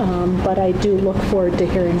comment, but I do look forward to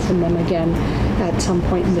hearing from them again at some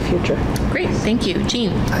point in the future. Great, thank you.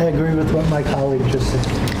 Jean? I agree with what my colleague just said.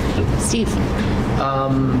 Steve?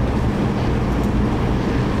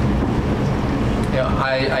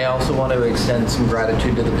 I also want to extend some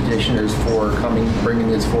gratitude to the petitioners for bringing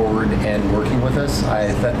this forward and working with us.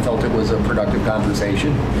 I felt it was a productive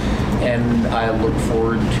conversation, and I look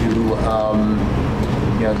forward to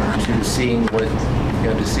to seeing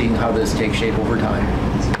to seeing how this takes shape over time.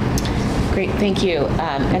 Great, thank you.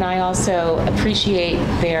 And I also appreciate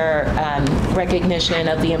their recognition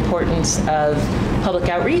of the importance of public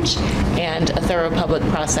outreach and a thorough public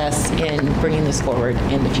process in bringing this forward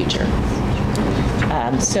in the future.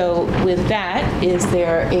 So with that, is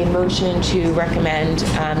there a motion to recommend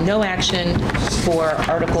no action for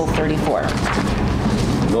Article 34?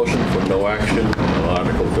 Motion for no action on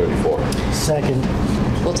Article 34. Second.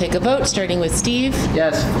 We'll take a vote, starting with Steve.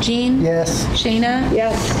 Yes. Jean? Yes. Shayna?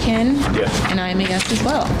 Yes. Ken? Yes. And I am a yes as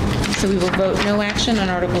well. So we will vote no action on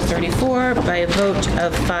Article 34 by a vote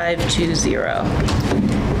of 5-0.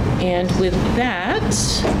 And with that,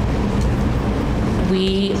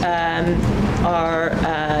 we are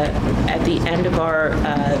at the end of our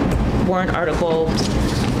warrant article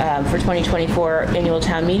for 2024 annual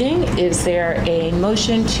town meeting. Is there a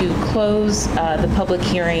motion to close the public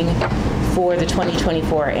hearing for the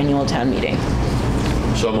 2024 annual town meeting?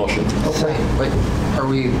 So motion. Oh, wait. Are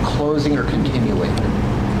we closing or continuing?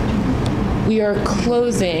 We are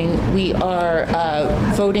closing. We are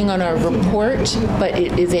voting on our report, but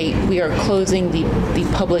it is we are closing the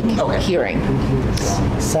public hearing.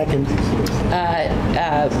 Second.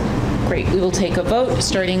 Great. We will take a vote,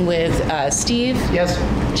 starting with Steve. Yes.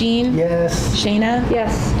 Jean. Yes. Shayna.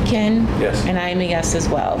 Yes. Ken. Yes. And I am a yes as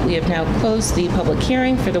well. We have now closed the public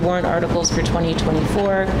hearing for the warrant articles for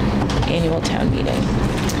 2024 annual town meeting.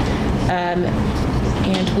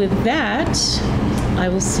 And with that, I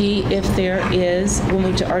will see if there is, we'll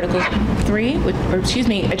move to Article 3,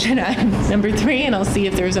 agenda item number 3, and I'll see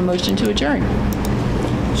if there's a motion to adjourn.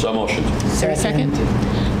 So motion. Is there a second?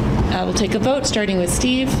 We'll take a vote, starting with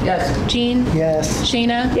Steve. Yes. Jean. Yes.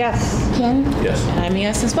 Shayna. Yes. Ken. Yes. And I'm a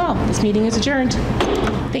yes as well. This meeting is adjourned.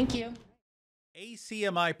 Thank you.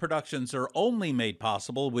 ACMi productions are only made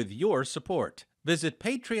possible with your support. Visit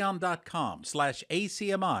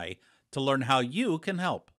patreon.com/ACMi to learn how you can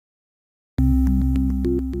help.